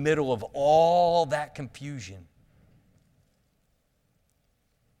 In the middle of all that confusion.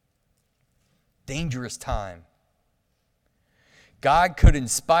 Dangerous time. God could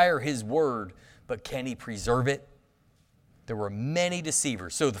inspire His word, but can He preserve it? There were many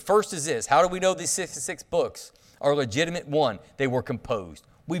deceivers. So the first is this. How do we know these 66 books are legitimate? One, they were composed.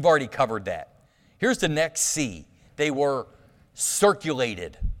 We've already covered that. Here's the next C. They were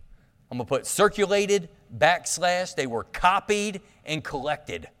circulated. I'm going to put circulated, / they were copied and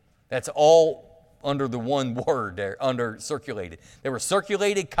collected. That's all under the one word there, under circulated. They were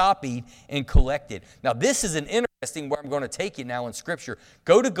circulated, copied, and collected. Now, this is an interesting where I'm going to take you now in Scripture.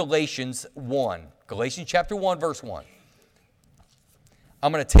 Go to Galatians 1. Galatians chapter 1, verse 1.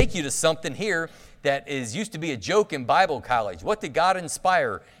 I'm going to take you to something here that used to be a joke in Bible college. What did God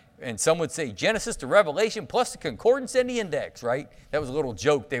inspire? And some would say Genesis to Revelation plus the concordance and the index, right? That was a little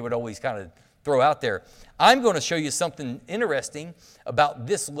joke they would always kind of throw out there. I'm going to show you something interesting about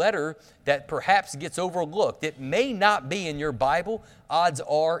this letter that perhaps gets overlooked. It may not be in your Bible. Odds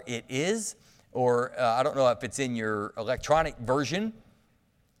are it is. Or I don't know if it's in your electronic version.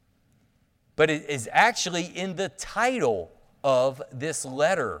 But it is actually in the title of this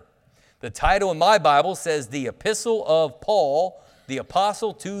letter. The title in my Bible says the Epistle of Paul, the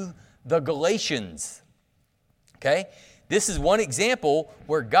Apostle to the Galatians. Okay? This is one example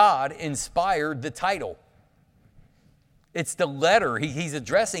where God inspired the title. It's the letter. He's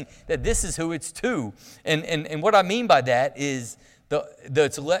addressing that this is who it's to. And what I mean by that is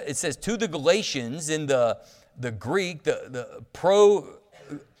it says to the Galatians in the Greek, the pro-Galatus,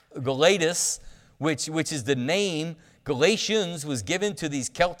 which is the name Galatians was given to these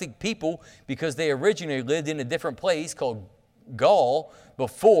Celtic people because they originally lived in a different place called Gaul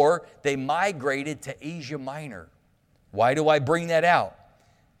before they migrated to Asia Minor. Why do I bring that out?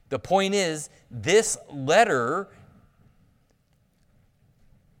 The point is, this letter,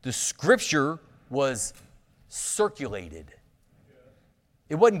 the Scripture was circulated.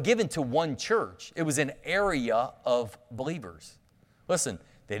 It wasn't given to one church. It was an area of believers. Listen,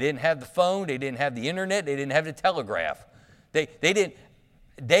 they didn't have the phone. They didn't have the internet. They didn't have the telegraph. They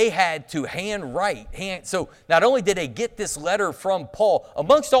had to handwrite. So not only did they get this letter from Paul,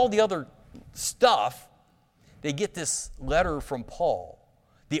 amongst all the other stuff, they get this letter from Paul.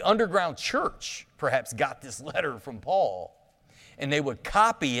 The underground church perhaps got this letter from Paul. And they would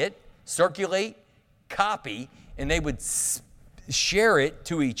copy it, circulate, copy, and they would share it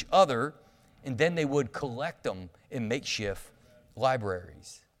to each other, and then they would collect them in makeshift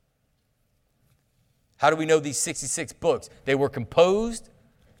libraries. How do we know these 66 books? They were composed,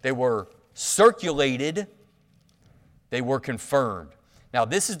 they were circulated, they were confirmed. Now,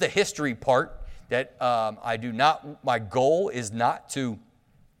 this is the history part that my goal is not to,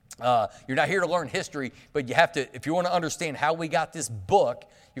 you're not here to learn history, but you have to, if you want to understand how we got this book,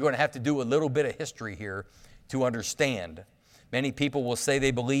 you're going to have to do a little bit of history here to understand. Many people will say they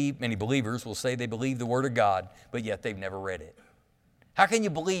believe, many believers will say they believe the Word of God, but yet they've never read it. How can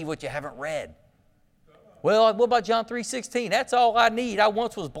you believe what you haven't read? Well, what about John 3:16? That's all I need. I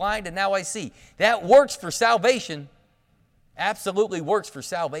once was blind and now I see. That works for salvation. Absolutely works for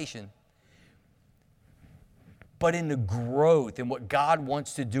salvation. But in the growth and what God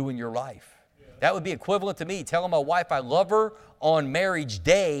wants to do in your life. That would be equivalent to me telling my wife I love her on marriage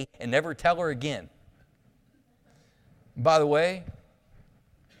day and never tell her again. By the way,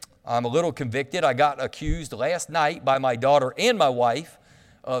 I'm a little convicted. I got accused last night by my daughter and my wife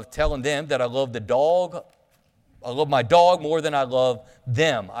of telling them that I love the dog. I love my dog more than I love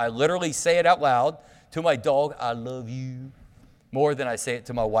them. I literally say it out loud to my dog, I love you, more than I say it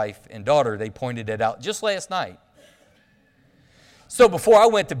to my wife and daughter. They pointed it out just last night. So before I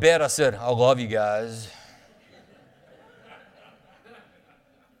went to bed, I said, I love you guys.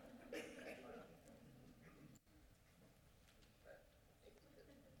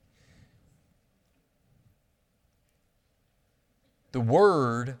 The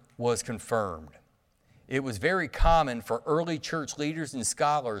word was confirmed. It was very common for early church leaders and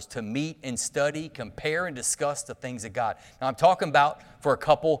scholars to meet and study, compare, and discuss the things of God. Now, I'm talking about for a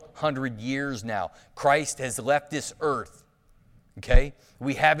couple hundred years now. Christ has left this earth, okay?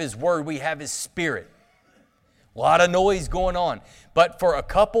 We have His Word. We have His Spirit. A lot of noise going on. But for a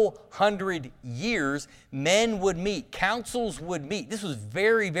couple hundred years, men would meet. Councils would meet. This was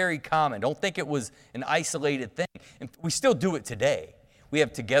very, very common. Don't think it was an isolated thing. And we still do it today. We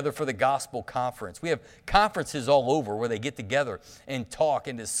have Together for the Gospel Conference. We have conferences all over where they get together and talk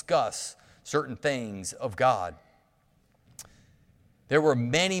and discuss certain things of God. There were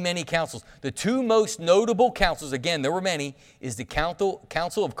many, many councils. The two most notable councils, again, there were many, is the Council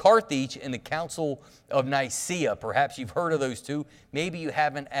of Carthage and the Council of Nicaea. Perhaps you've heard of those two. Maybe you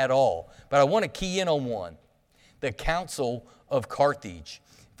haven't at all. But I want to key in on one, the Council of Carthage.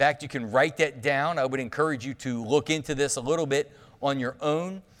 In fact, you can write that down. I would encourage you to look into this a little bit on your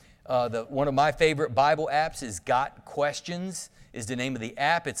own. One of my favorite Bible apps is Got Questions, is the name of the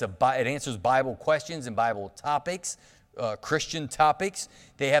app. It answers Bible questions and Bible topics. Christian topics.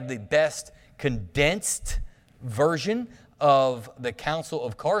 They have the best condensed version of the Council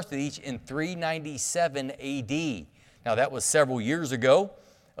of Carthage in 397 AD. Now, that was several years ago.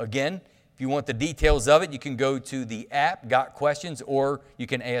 Again, if you want the details of it, you can go to the app, Got Questions, or you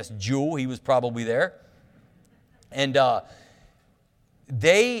can ask Jude. He was probably there. And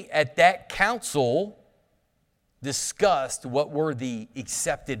they, at that council, discussed what were the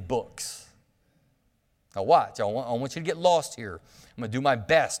accepted books. Now watch, I want you to get lost here. I'm going to do my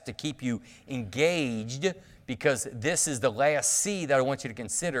best to keep you engaged because this is the last C that I want you to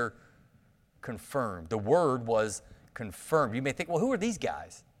consider: confirmed. The word was confirmed. You may think, well, who are these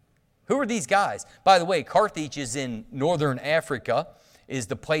guys? Who are these guys? By the way, Carthage is in northern Africa, is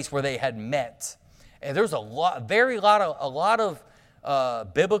the place where they had met. And there's a lot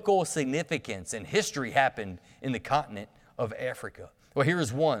of biblical significance and history happened in the continent of Africa. Well,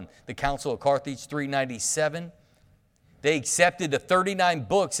 here's one. The Council of Carthage, 397. They accepted the 39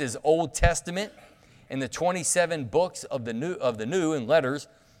 books as Old Testament and the 27 books of the New in letters.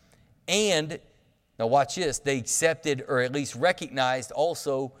 And, now watch this, they accepted or at least recognized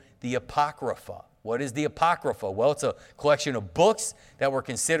also the Apocrypha. What is the Apocrypha? Well, it's a collection of books that were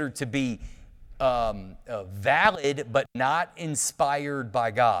considered to be valid but not inspired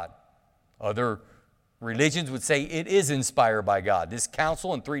by God. Other religions would say it is inspired by God. This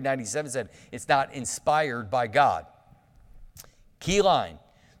council in 397 said it's not inspired by God. Key line: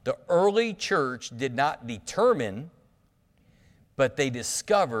 the early church did not determine, but they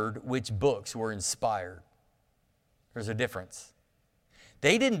discovered which books were inspired. There's a difference.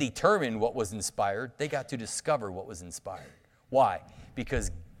 They didn't determine what was inspired. They got to discover what was inspired. Why? Because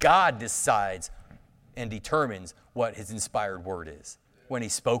God decides and determines what His inspired word is. When He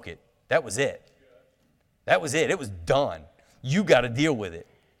spoke it, that was it. That was it. It was done. You got to deal with it.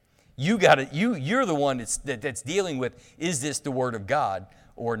 You're the one that's dealing with, is this the word of God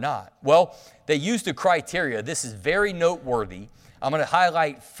or not? Well, they used a criteria. This is very noteworthy. I'm going to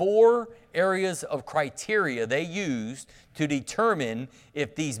highlight 4 areas of criteria they used to determine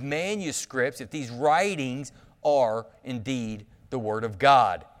if these manuscripts, if these writings are indeed the word of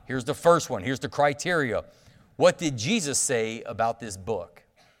God. Here's the first one. Here's the criteria. What did Jesus say about this book?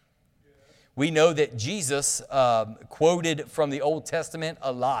 We know that Jesus quoted from the Old Testament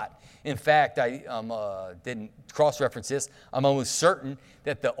a lot. In fact, I didn't cross-reference this. I'm almost certain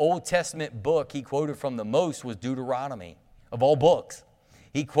that the Old Testament book he quoted from the most was Deuteronomy, of all books.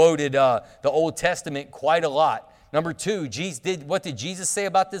 He quoted the Old Testament quite a lot. Number 2, what did Jesus say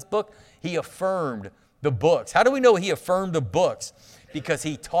about this book? He affirmed the books. How do we know He affirmed the books? Because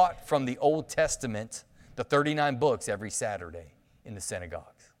He taught from the Old Testament, the 39 books, every Saturday in the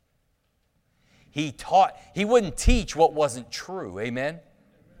synagogues. He taught. He wouldn't teach what wasn't true. Amen?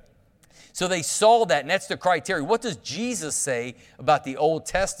 So they saw that, and that's the criteria. What does Jesus say about the Old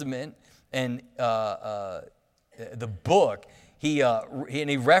Testament and the book? He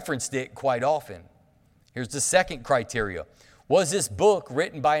referenced it quite often. Here's the second criteria. Was this book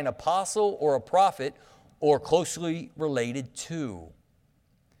written by an apostle or a prophet or closely related to?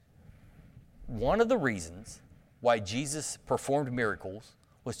 One of the reasons why Jesus performed miracles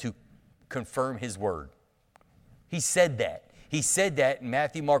was to confirm His word. He said that. He said that in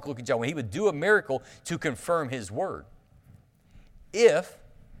Matthew, Mark, Luke, and John, when He would do a miracle to confirm His word. If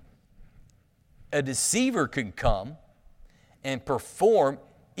a deceiver could come and perform,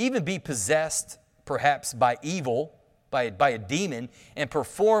 even be possessed perhaps by evil, by a demon, and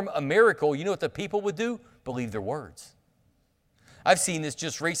perform a miracle, you know what the people would do? Believe their words. I've seen this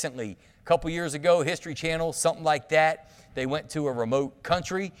just recently. A couple years ago, History Channel, something like that. They went to a remote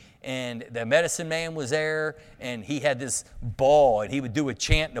country, and the medicine man was there, and he had this ball, and he would do a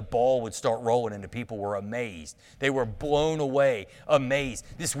chant, and the ball would start rolling, and the people were amazed. They were blown away, amazed.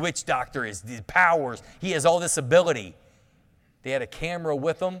 This witch doctor has these powers. He has all this ability. They had a camera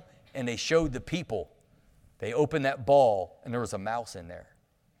with them, and they showed the people. They opened that ball, and there was a mouse in there.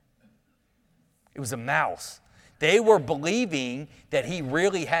 It was a mouse. They were believing that he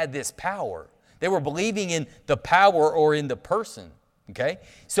really had this power. They were believing in the power or in the person, okay?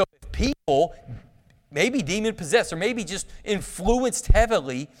 So if people, maybe demon-possessed or maybe just influenced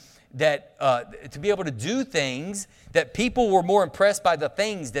heavily that to be able to do things, that people were more impressed by the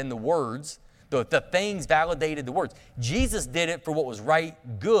things than the words. The things validated the words. Jesus did it for what was right,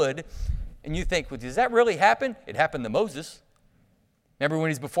 good. And you think, well, does that really happen? It happened to Moses. Remember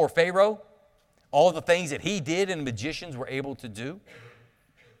when he's before Pharaoh? All the things that he did and the magicians were able to do.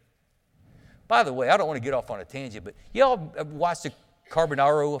 By the way, I don't want to get off on a tangent, but y'all watch the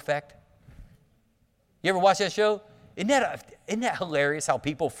Carbonaro Effect? You ever watch that show? Isn't that hilarious how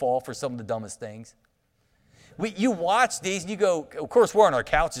people fall for some of the dumbest things? You watch these and you go, of course we're on our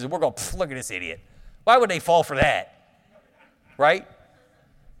couches and we're going, look at this idiot. Why would they fall for that? Right?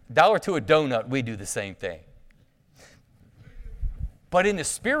 $1 to a donut, we do the same thing. But in the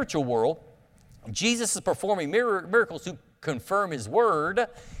spiritual world, Jesus is performing miracles to confirm his word.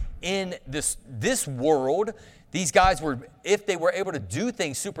 In this world, these guys were, if they were able to do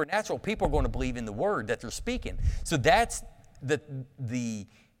things supernatural, people are going to believe in the word that they're speaking. So that's the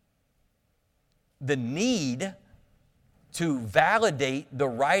need to validate the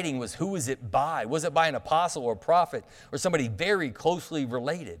writing was, who was it by? Was it by an apostle or a prophet or somebody very closely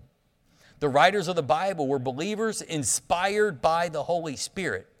related? The writers of the Bible were believers inspired by the Holy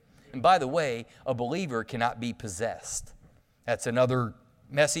Spirit. And by the way, a believer cannot be possessed. That's another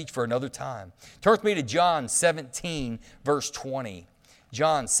message for another time. Turn with me to John 17, verse 20.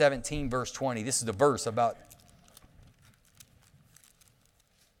 John 17, verse 20. This is the verse about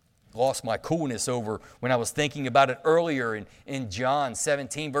lost my coolness over when I was thinking about it earlier in John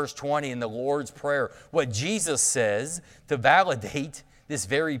 17, verse 20 in the Lord's Prayer. What Jesus says to validate this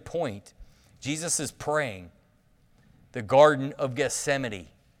very point. Jesus is praying the Garden of Gethsemane.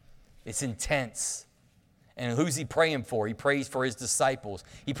 It's intense. And who's he praying for? He prays for his disciples.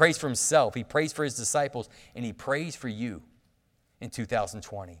 He prays for himself. He prays for his disciples. And he prays for you in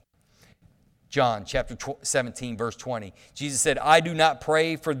 2020. John chapter 17, verse 20. Jesus said, I do not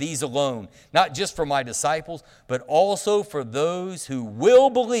pray for these alone, not just for my disciples, but also for those who will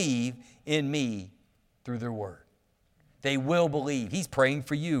believe in me through their word. They will believe. He's praying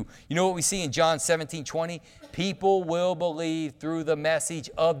for you. You know what we see in John 17, 20? People will believe through the message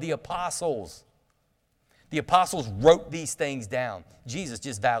of the apostles. The apostles wrote these things down. Jesus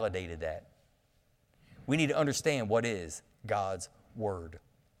just validated that. We need to understand what is God's word.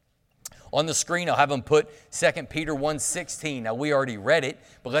 On the screen, I'll have them put 2 Peter 1:16. Now, we already read it,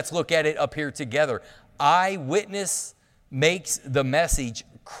 but let's look at it up here together. Eyewitness makes the message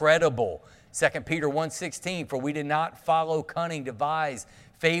credible. 2 Peter 1:16, for we did not follow cunning devised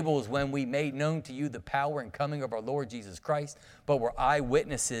fables when we made known to you the power and coming of our Lord Jesus Christ, but were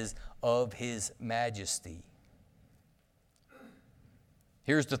eyewitnesses of his majesty.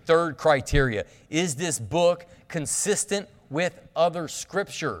 Here's the third criteria. Is this book consistent with other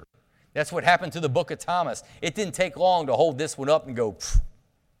scripture? That's what happened to the book of Thomas. It didn't take long to hold this one up and go,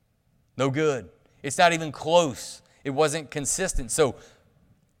 no good. It's not even close. It wasn't consistent. So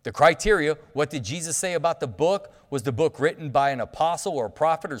the criteria, what did Jesus say about the book? Was the book written by an apostle or a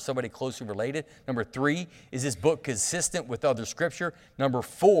prophet or somebody closely related? Number 3, is this book consistent with other scripture? Number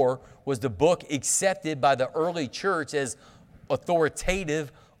 4, was the book accepted by the early church as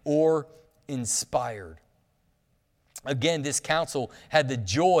authoritative or inspired? Again, this council had the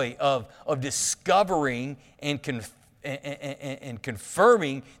joy of discovering and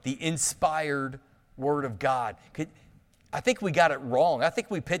confirming the inspired Word of God. I think we got it wrong. I think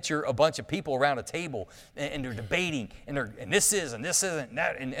we picture a bunch of people around a table and they're debating and this is and this isn't and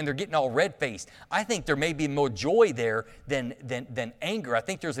that and they're getting all red-faced. I think there may be more joy there than anger. I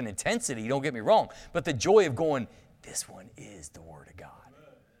think there's an intensity, don't get me wrong, but the joy of going, this one is the Word of God.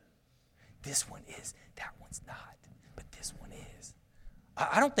 This one is, that one's not, but this one is.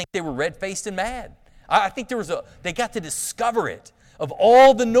 I don't think they were red-faced and mad. I think they got to discover it. Of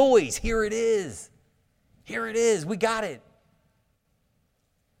all the noise, here it is. Here it is. We got it.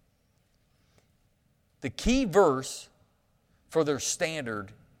 The key verse for their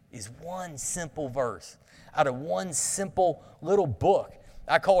standard is one simple verse out of one simple little book.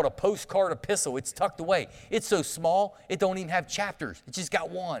 I call it a postcard epistle. It's tucked away. It's so small, it don't even have chapters. It's just got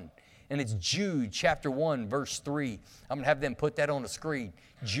one. And it's Jude chapter 1, verse 3. I'm going to have them put that on the screen.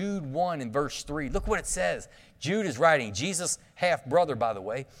 Jude 1 and verse 3. Look what it says. Jude is writing, Jesus' half-brother, by the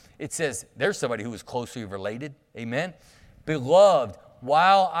way. It says, there's somebody who was closely related. Amen. Beloved,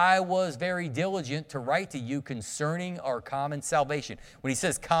 while I was very diligent to write to you concerning our common salvation. When he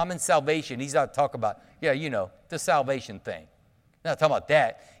says common salvation, he's not talking about, the salvation thing. Not talking about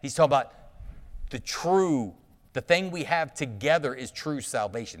that. He's talking about the thing we have together is true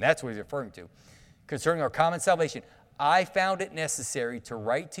salvation. That's what he's referring to. Concerning our common salvation, I found it necessary to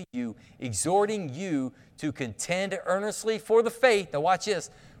write to you, exhorting you to contend earnestly for the faith, now watch this,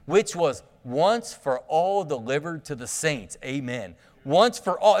 which was once for all delivered to the saints. Amen. Once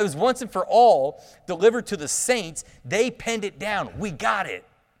for all. It was once and for all delivered to the saints. They penned it down. We got it.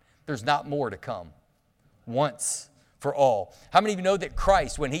 There's not more to come. Once for all. How many of you know that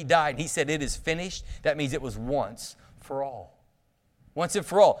Christ, when he died, he said it is finished? That means it was once for all. Once and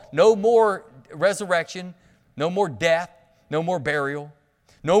for all. No more resurrection, no more death, no more burial,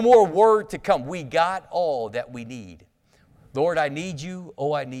 no more word to come. We got all that we need. Lord, I need you.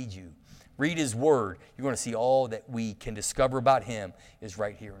 Oh, I need you. read His Word, you're going to see all that we can discover about Him is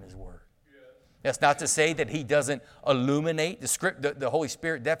right here in His Word. That's not to say that He doesn't illuminate. The Holy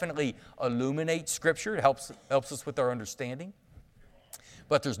Spirit definitely illuminates Scripture. It helps us with our understanding.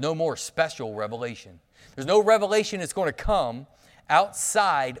 But there's no more special revelation. There's no revelation that's going to come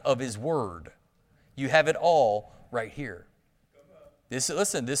outside of His Word. You have it all right here. This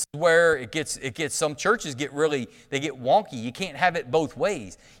is where it gets some churches get wonky. You can't have it both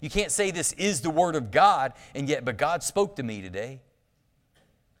ways. You can't say this is the Word of God, but God spoke to me today.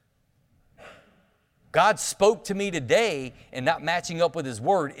 God spoke to me today, and not matching up with His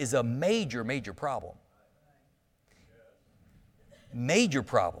Word is a major, major problem. Major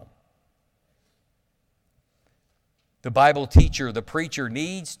problem. The Bible teacher, the preacher,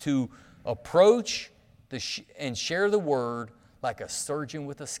 needs to approach and share the Word like a surgeon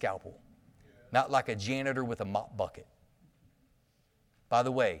with a scalpel, not like a janitor with a mop bucket. By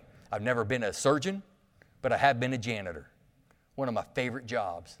the way, I've never been a surgeon, but I have been a janitor. One of my favorite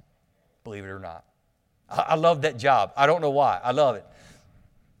jobs, believe it or not. I love that job. I don't know why. I love it.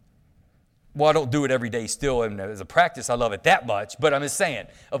 Well, I don't do it every day still, and as a practice, I love it that much. But I'm just saying,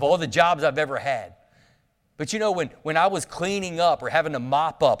 of all the jobs I've ever had. But you know, when I was cleaning up or having to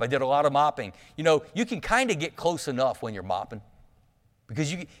mop up, I did a lot of mopping. You know, you can kind of get close enough when you're mopping.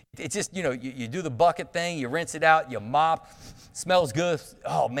 Because it's just, you know, you do the bucket thing, you rinse it out, you mop, smells good.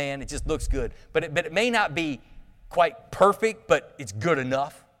 Oh, man, it just looks good. But it may not be quite perfect, but it's good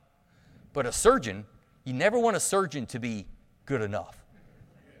enough. But a surgeon, you never want a surgeon to be good enough.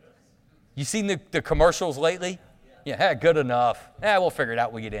 You seen the commercials lately? Yeah, good enough. We'll figure it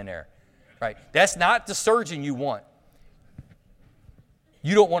out when we get in there. Right? That's not the surgeon you want.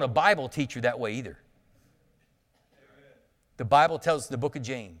 You don't want a Bible teacher that way either. The Bible tells us in the book of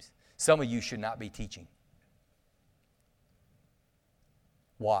James, some of you should not be teaching.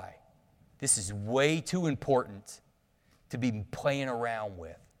 Why? This is way too important to be playing around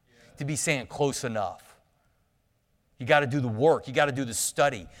with, to be saying close enough. You got to do the work. You got to do the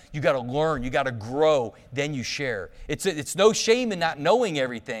study. You got to learn. You got to grow. Then you share. It's no shame in not knowing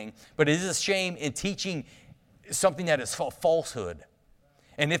everything, but it is a shame in teaching something that is falsehood.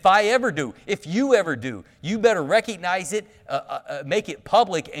 And if you ever do, you better recognize it, make it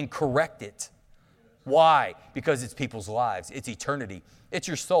public, and correct it. Why? Because it's people's lives. It's eternity. It's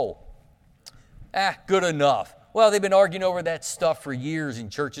your soul. Good enough. Well, they've been arguing over that stuff for years in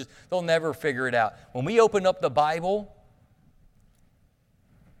churches. They'll never figure it out. When we open up the Bible,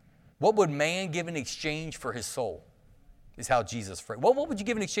 what would man give in exchange for his soul? Is how Jesus framed. What would you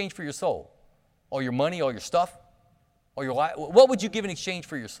give in exchange for your soul? All your money, all your stuff? All your life? What would you give in exchange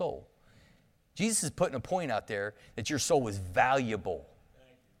for your soul? Jesus is putting a point out there that your soul is valuable.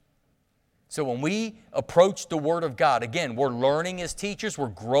 So when we approach the Word of God, again, we're learning as teachers, we're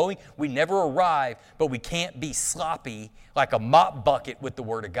growing, we never arrive, but we can't be sloppy like a mop bucket with the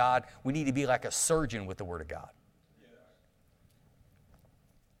Word of God. We need to be like a surgeon with the Word of God.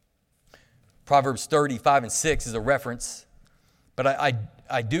 Proverbs 35 and 6 is a reference, but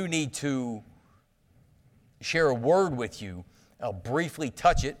I do need to share a word with you. I'll briefly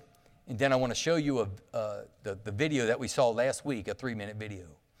touch it, and then I want to show you the video that we saw last week, a 3-minute video.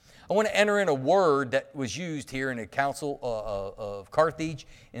 I want to enter in a word that was used here in the Council of Carthage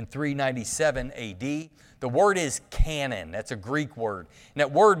in 397 AD. The word is canon. That's a Greek word. And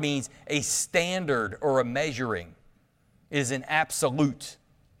that word means a standard or a measuring. It is an absolute.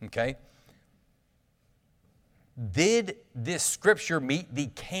 Okay? Did this scripture meet the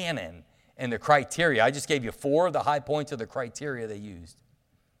canon and the criteria? I just gave you 4 of the high points of the criteria they used.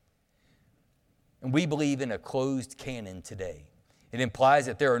 And we believe in a closed canon today. It implies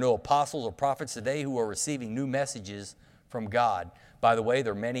that there are no apostles or prophets today who are receiving new messages from God. By the way,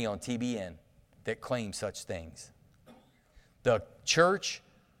 there are many on TBN that claim such things. The church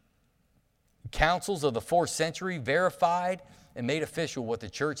councils of the 4th century verified and made official what the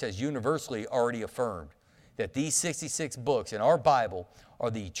church has universally already affirmed, that these 66 books in our Bible are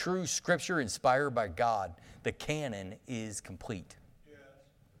the true scripture inspired by God. The canon is complete. Yes.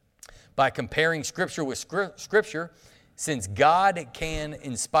 By comparing scripture with scripture, since God can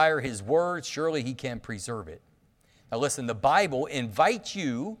inspire His word, surely He can preserve it. Now listen, the Bible invites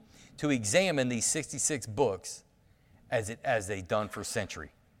you to examine these 66 books as they've done for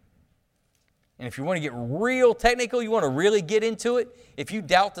centuries. And if you want to get real technical, you want to really get into it, if you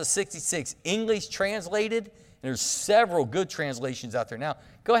doubt the 66 English translated, and there's several good translations out there now,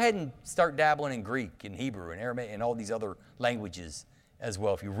 go ahead and start dabbling in Greek and Hebrew and Aramaic and all these other languages as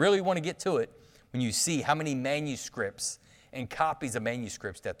well. If you really want to get to it, when you see how many manuscripts and copies of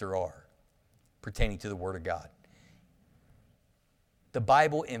manuscripts that there are pertaining to the Word of God. The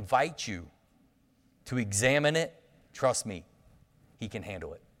Bible invites you to examine it. Trust me, He can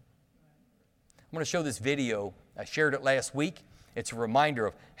handle it. I'm going to show this video. I shared it last week. It's a reminder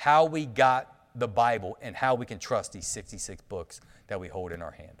of how we got the Bible and how we can trust these 66 books that we hold in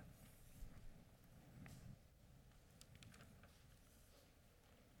our hand.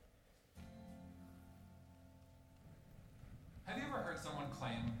 Have you ever heard someone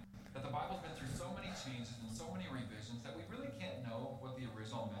claim that the Bible's been through so many changes and so many revisions that we really can't know what the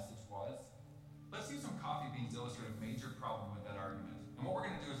original message was? Let's use some coffee beans to illustrate a major problem with that argument. And what we're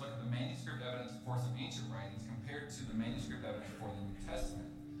going to do is look at the manuscript evidence for some ancient writings compared to the manuscript evidence for the New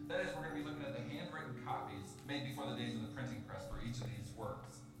Testament. That is, we're going to be looking at the handwritten copies made before the days of the printing press for each of these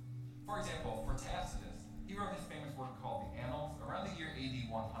works. For example, for Tacitus, he wrote his famous work called the Annals around the year AD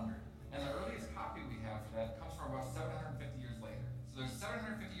 100. And the earliest copy we have for that comes from about 750 years later. So there's a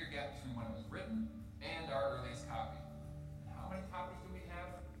 750-year gap between when it was written and our earliest copy. And how many copies do we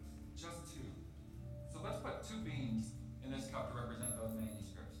have? Just 2. So let's put 2 beans in this cup to represent those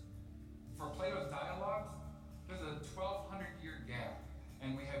manuscripts. For Plato's Dialogues, there's a 1,200-year gap,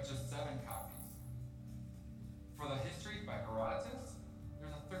 and we have just 7 copies. For the Histories by Herodotus,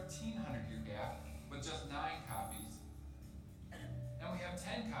 there's a 1,300-year gap with just 9 copies. And we have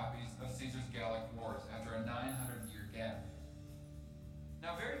 10 copies of Caesar's Gallic Wars after a 900-year gap.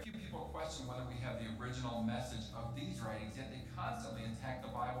 Now, very few people question whether we have the original message of these writings, yet they constantly attack the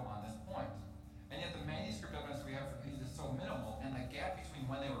Bible on this point. And yet the manuscript evidence we have for these is so minimal, and the gap between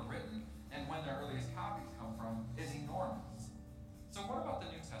when they were written and when their earliest copies come from is enormous. So what about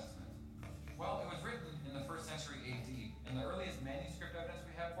the New Testament? Well, it was written in the 1st century AD, and the earliest manuscript evidence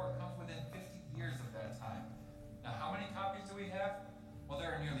we have for it comes within 50 years of that time. Now, how many copies do we have? Well,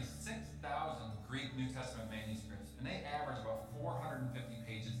 there are nearly 6,000 Greek New Testament manuscripts, and they average about 450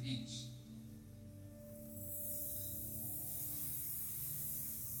 pages each.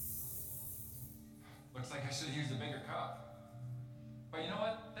 Looks like I should have used a bigger cup. But you know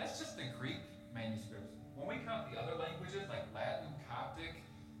what? That's just the Greek manuscripts. When we count the other languages like Latin, Coptic,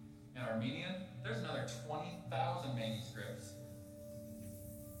 and Armenian, there's another 20,000 manuscripts.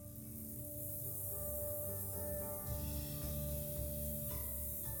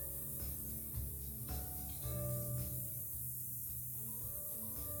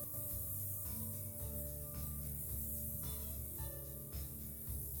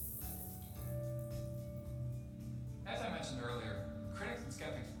 As I mentioned earlier, critics and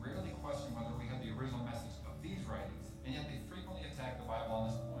skeptics rarely question whether we have the original message of these writings, and yet they frequently attack the Bible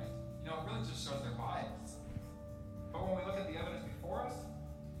on this point. You know, it really just shows their bias. But when we look at the evidence before us,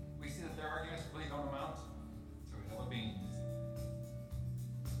 we see that their arguments really don't amount to a hill of beans.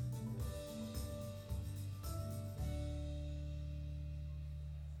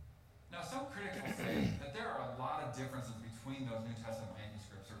 Now, some critics will say that there are a lot of differences between those New Testament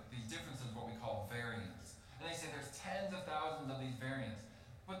manuscripts, or these differences are what we call variants. And they say there's tens of thousands of these variants.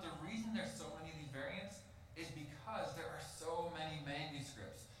 But the reason there's so many of these variants is because there are so many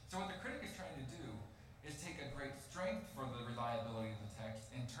manuscripts. So what the critic is trying to do is take a great strength for the reliability of the text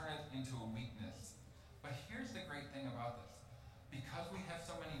and turn it into a weakness. But here's the great thing about this. Because we have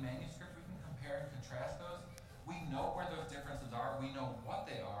so many manuscripts, we can compare and contrast those. We know where those differences are, we know what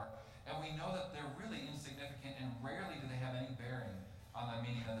they are, and we know that they're really insignificant and rarely do they have any bearing on the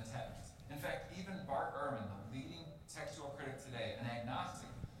meaning of the text. In fact, even Bart Ehrman, the leading textual critic today, an agnostic,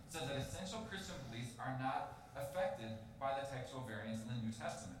 says that essential Christian beliefs are not affected by the textual variants in the New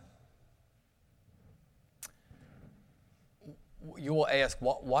Testament. You will ask,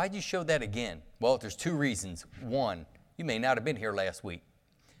 why'd you show that again? Well, there's 2 reasons. 1, you may not have been here last week.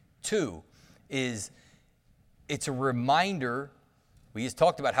 2 is it's a reminder. We just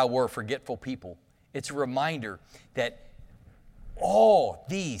talked about how we're a forgetful people. It's a reminder that all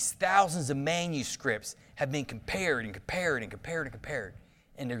these thousands of manuscripts have been compared and compared and compared and compared.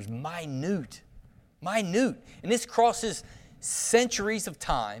 And there's minute. And this crosses centuries of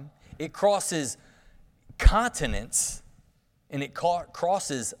time. It crosses continents. And it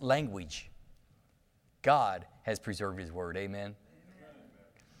crosses language. God has preserved His Word. Amen?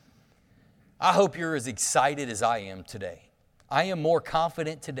 I hope you're as excited as I am today. I am more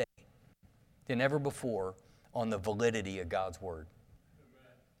confident today than ever before on the validity of God's Word.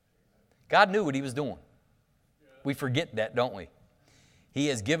 God knew what He was doing. We forget that, don't we? He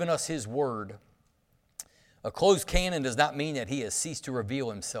has given us His Word. A closed canon does not mean that He has ceased to reveal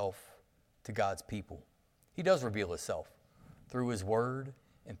Himself to God's people. He does reveal Himself through His Word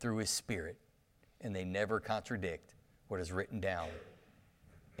and through His Spirit, and they never contradict what is written down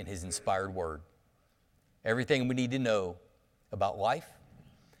in His inspired Word. Everything we need to know about life,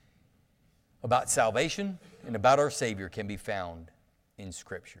 about salvation, and about our Savior can be found in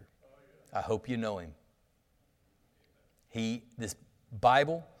Scripture. I hope you know him. This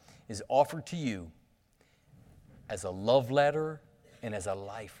Bible is offered to you as a love letter and as a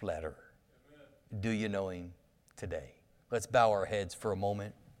life letter. Do you know him today? Let's bow our heads for a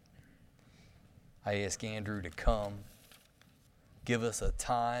moment. I ask Andrew to come, give us a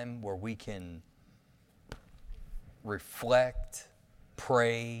time where we can reflect,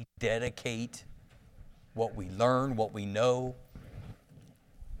 pray, dedicate what we learn, what we know,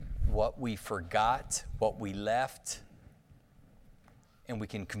 what we forgot, what we left, and we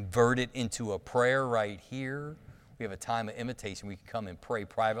can convert it into a prayer right here. We have a time of invitation. We can come and pray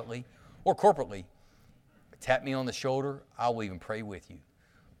privately or corporately. Tap me on the shoulder. I will even pray with you.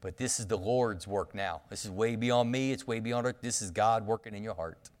 But this is the Lord's work now. This is way beyond me. It's way beyond it. This is God working in your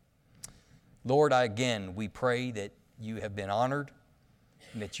heart. Lord, we pray that you have been honored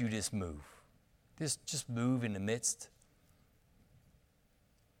and that you just move. Just move in the midst,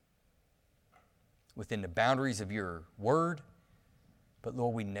 within the boundaries of your word. But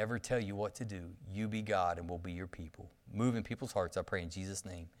Lord, we never tell you what to do. You be God and we'll be your people. Move in people's hearts, I pray in Jesus'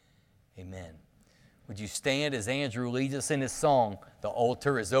 name. Amen. Would you stand as Andrew leads us in his song? The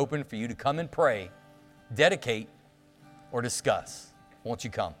altar is open for you to come and pray, dedicate, or discuss. Won't you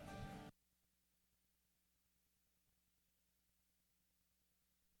come?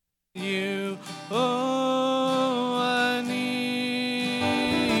 You, oh, I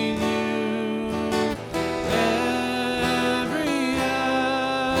need you. Every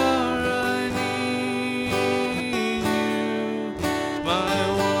hour I need you. My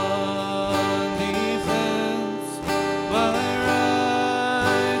one defense, my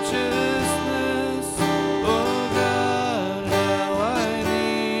righteousness. Oh God, how I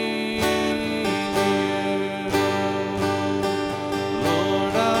need you.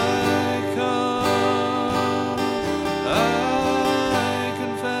 Lord, I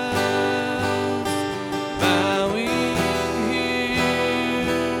confess, bowing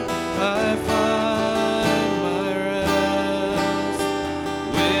here, I find my rest.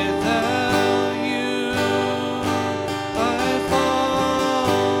 Without you, I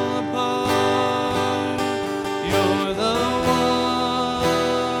fall apart. You're the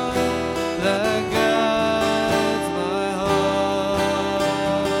one that guides my heart.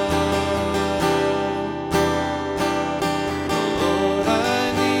 Lord, I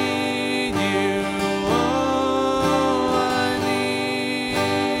need you. Oh, I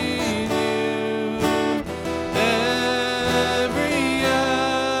need you. Every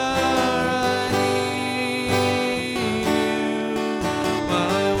hour I need you.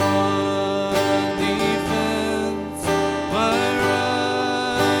 My one defense, my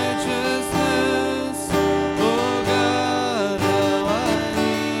righteousness. Oh God, how I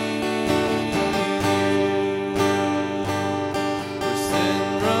need you. Where sin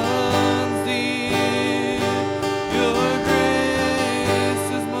runs deep, your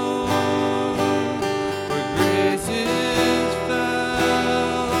grace is more. Where grace is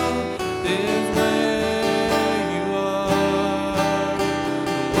found is where you are.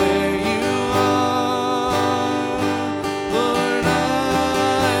 Where you are, Lord, I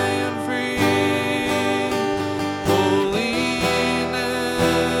am free. Holiness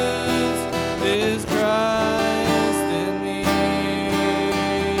is Christ in me.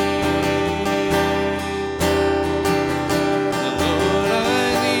 Lord, I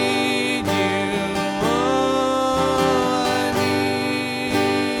need you. Oh, I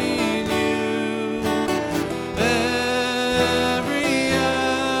need you. Every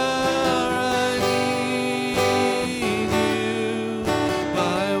hour I need you.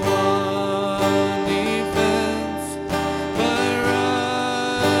 My one defense, my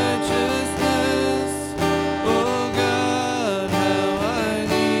righteousness. Oh God, how I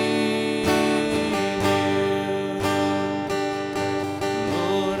need you.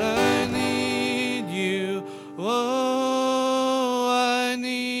 Lord, I need you. Oh, I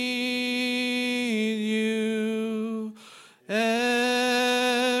need you.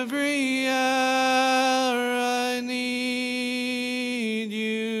 Every hour I need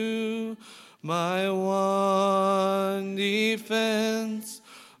you. My one defense,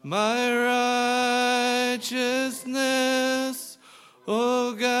 my righteousness.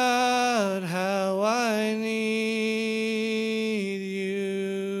 Oh God, how I need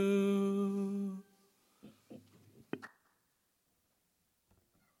you.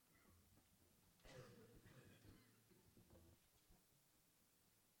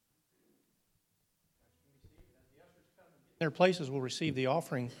 Their places will receive the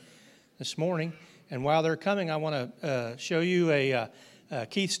offering this morning. And while they're coming, I want to show you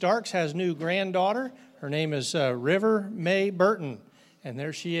Keith Starks has a new granddaughter. Her name is River May Burton. And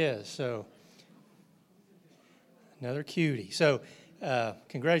there she is. So another cutie. So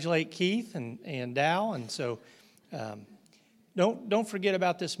congratulate Keith and Dow. And so don't forget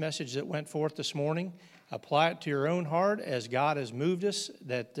about this message that went forth this morning. Apply it to your own heart as God has moved us,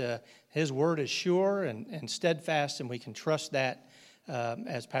 that His word is sure and steadfast, and we can trust that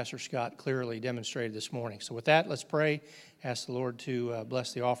as Pastor Scott clearly demonstrated this morning. So with that, let's pray. Ask the Lord to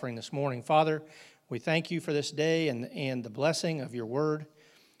bless the offering this morning. Father, we thank you for this day and the blessing of your word,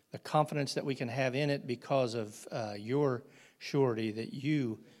 the confidence that we can have in it because of your surety that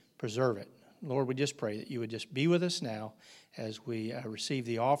you preserve it. Lord, we just pray that you would just be with us now as we receive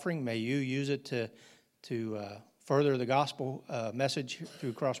the offering. May you use it to further the gospel message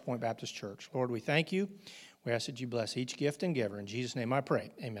through Cross Point Baptist Church. Lord, we thank you. We ask that you bless each gift and giver. In Jesus' name I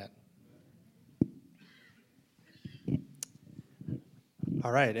pray. Amen.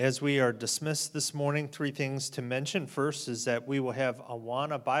 All right, as we are dismissed this morning, 3 things to mention. First is that we will have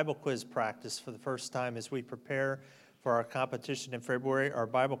Awana Bible quiz practice for the first time as we prepare for our competition in February. Our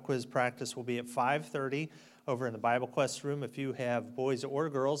Bible quiz practice will be at 5:30 over in the Bible Quest room. If you have boys or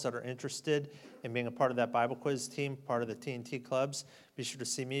girls that are interested in being a part of that Bible quiz team, part of the TNT clubs, be sure to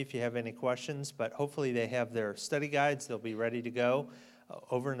see me if you have any questions. But hopefully they have their study guides. They'll be ready to go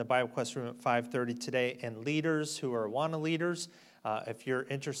over in the Bible Quest room at 5:30 today. And leaders who are Awana leaders, if you're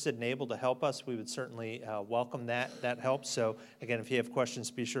interested and able to help us, we would certainly welcome that help. So again, if you have questions,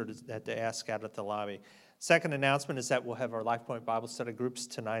 be sure to ask out at the lobby. Second announcement is that we'll have our Life Point Bible Study groups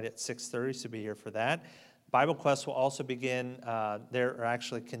tonight at 6:30, so be here for that. Bible Quest will also begin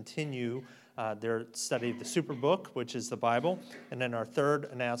continue their study of the Superbook, which is the Bible. And then our third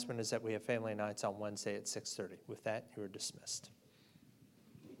announcement is that we have family nights on Wednesday at 6:30. With that, you are dismissed.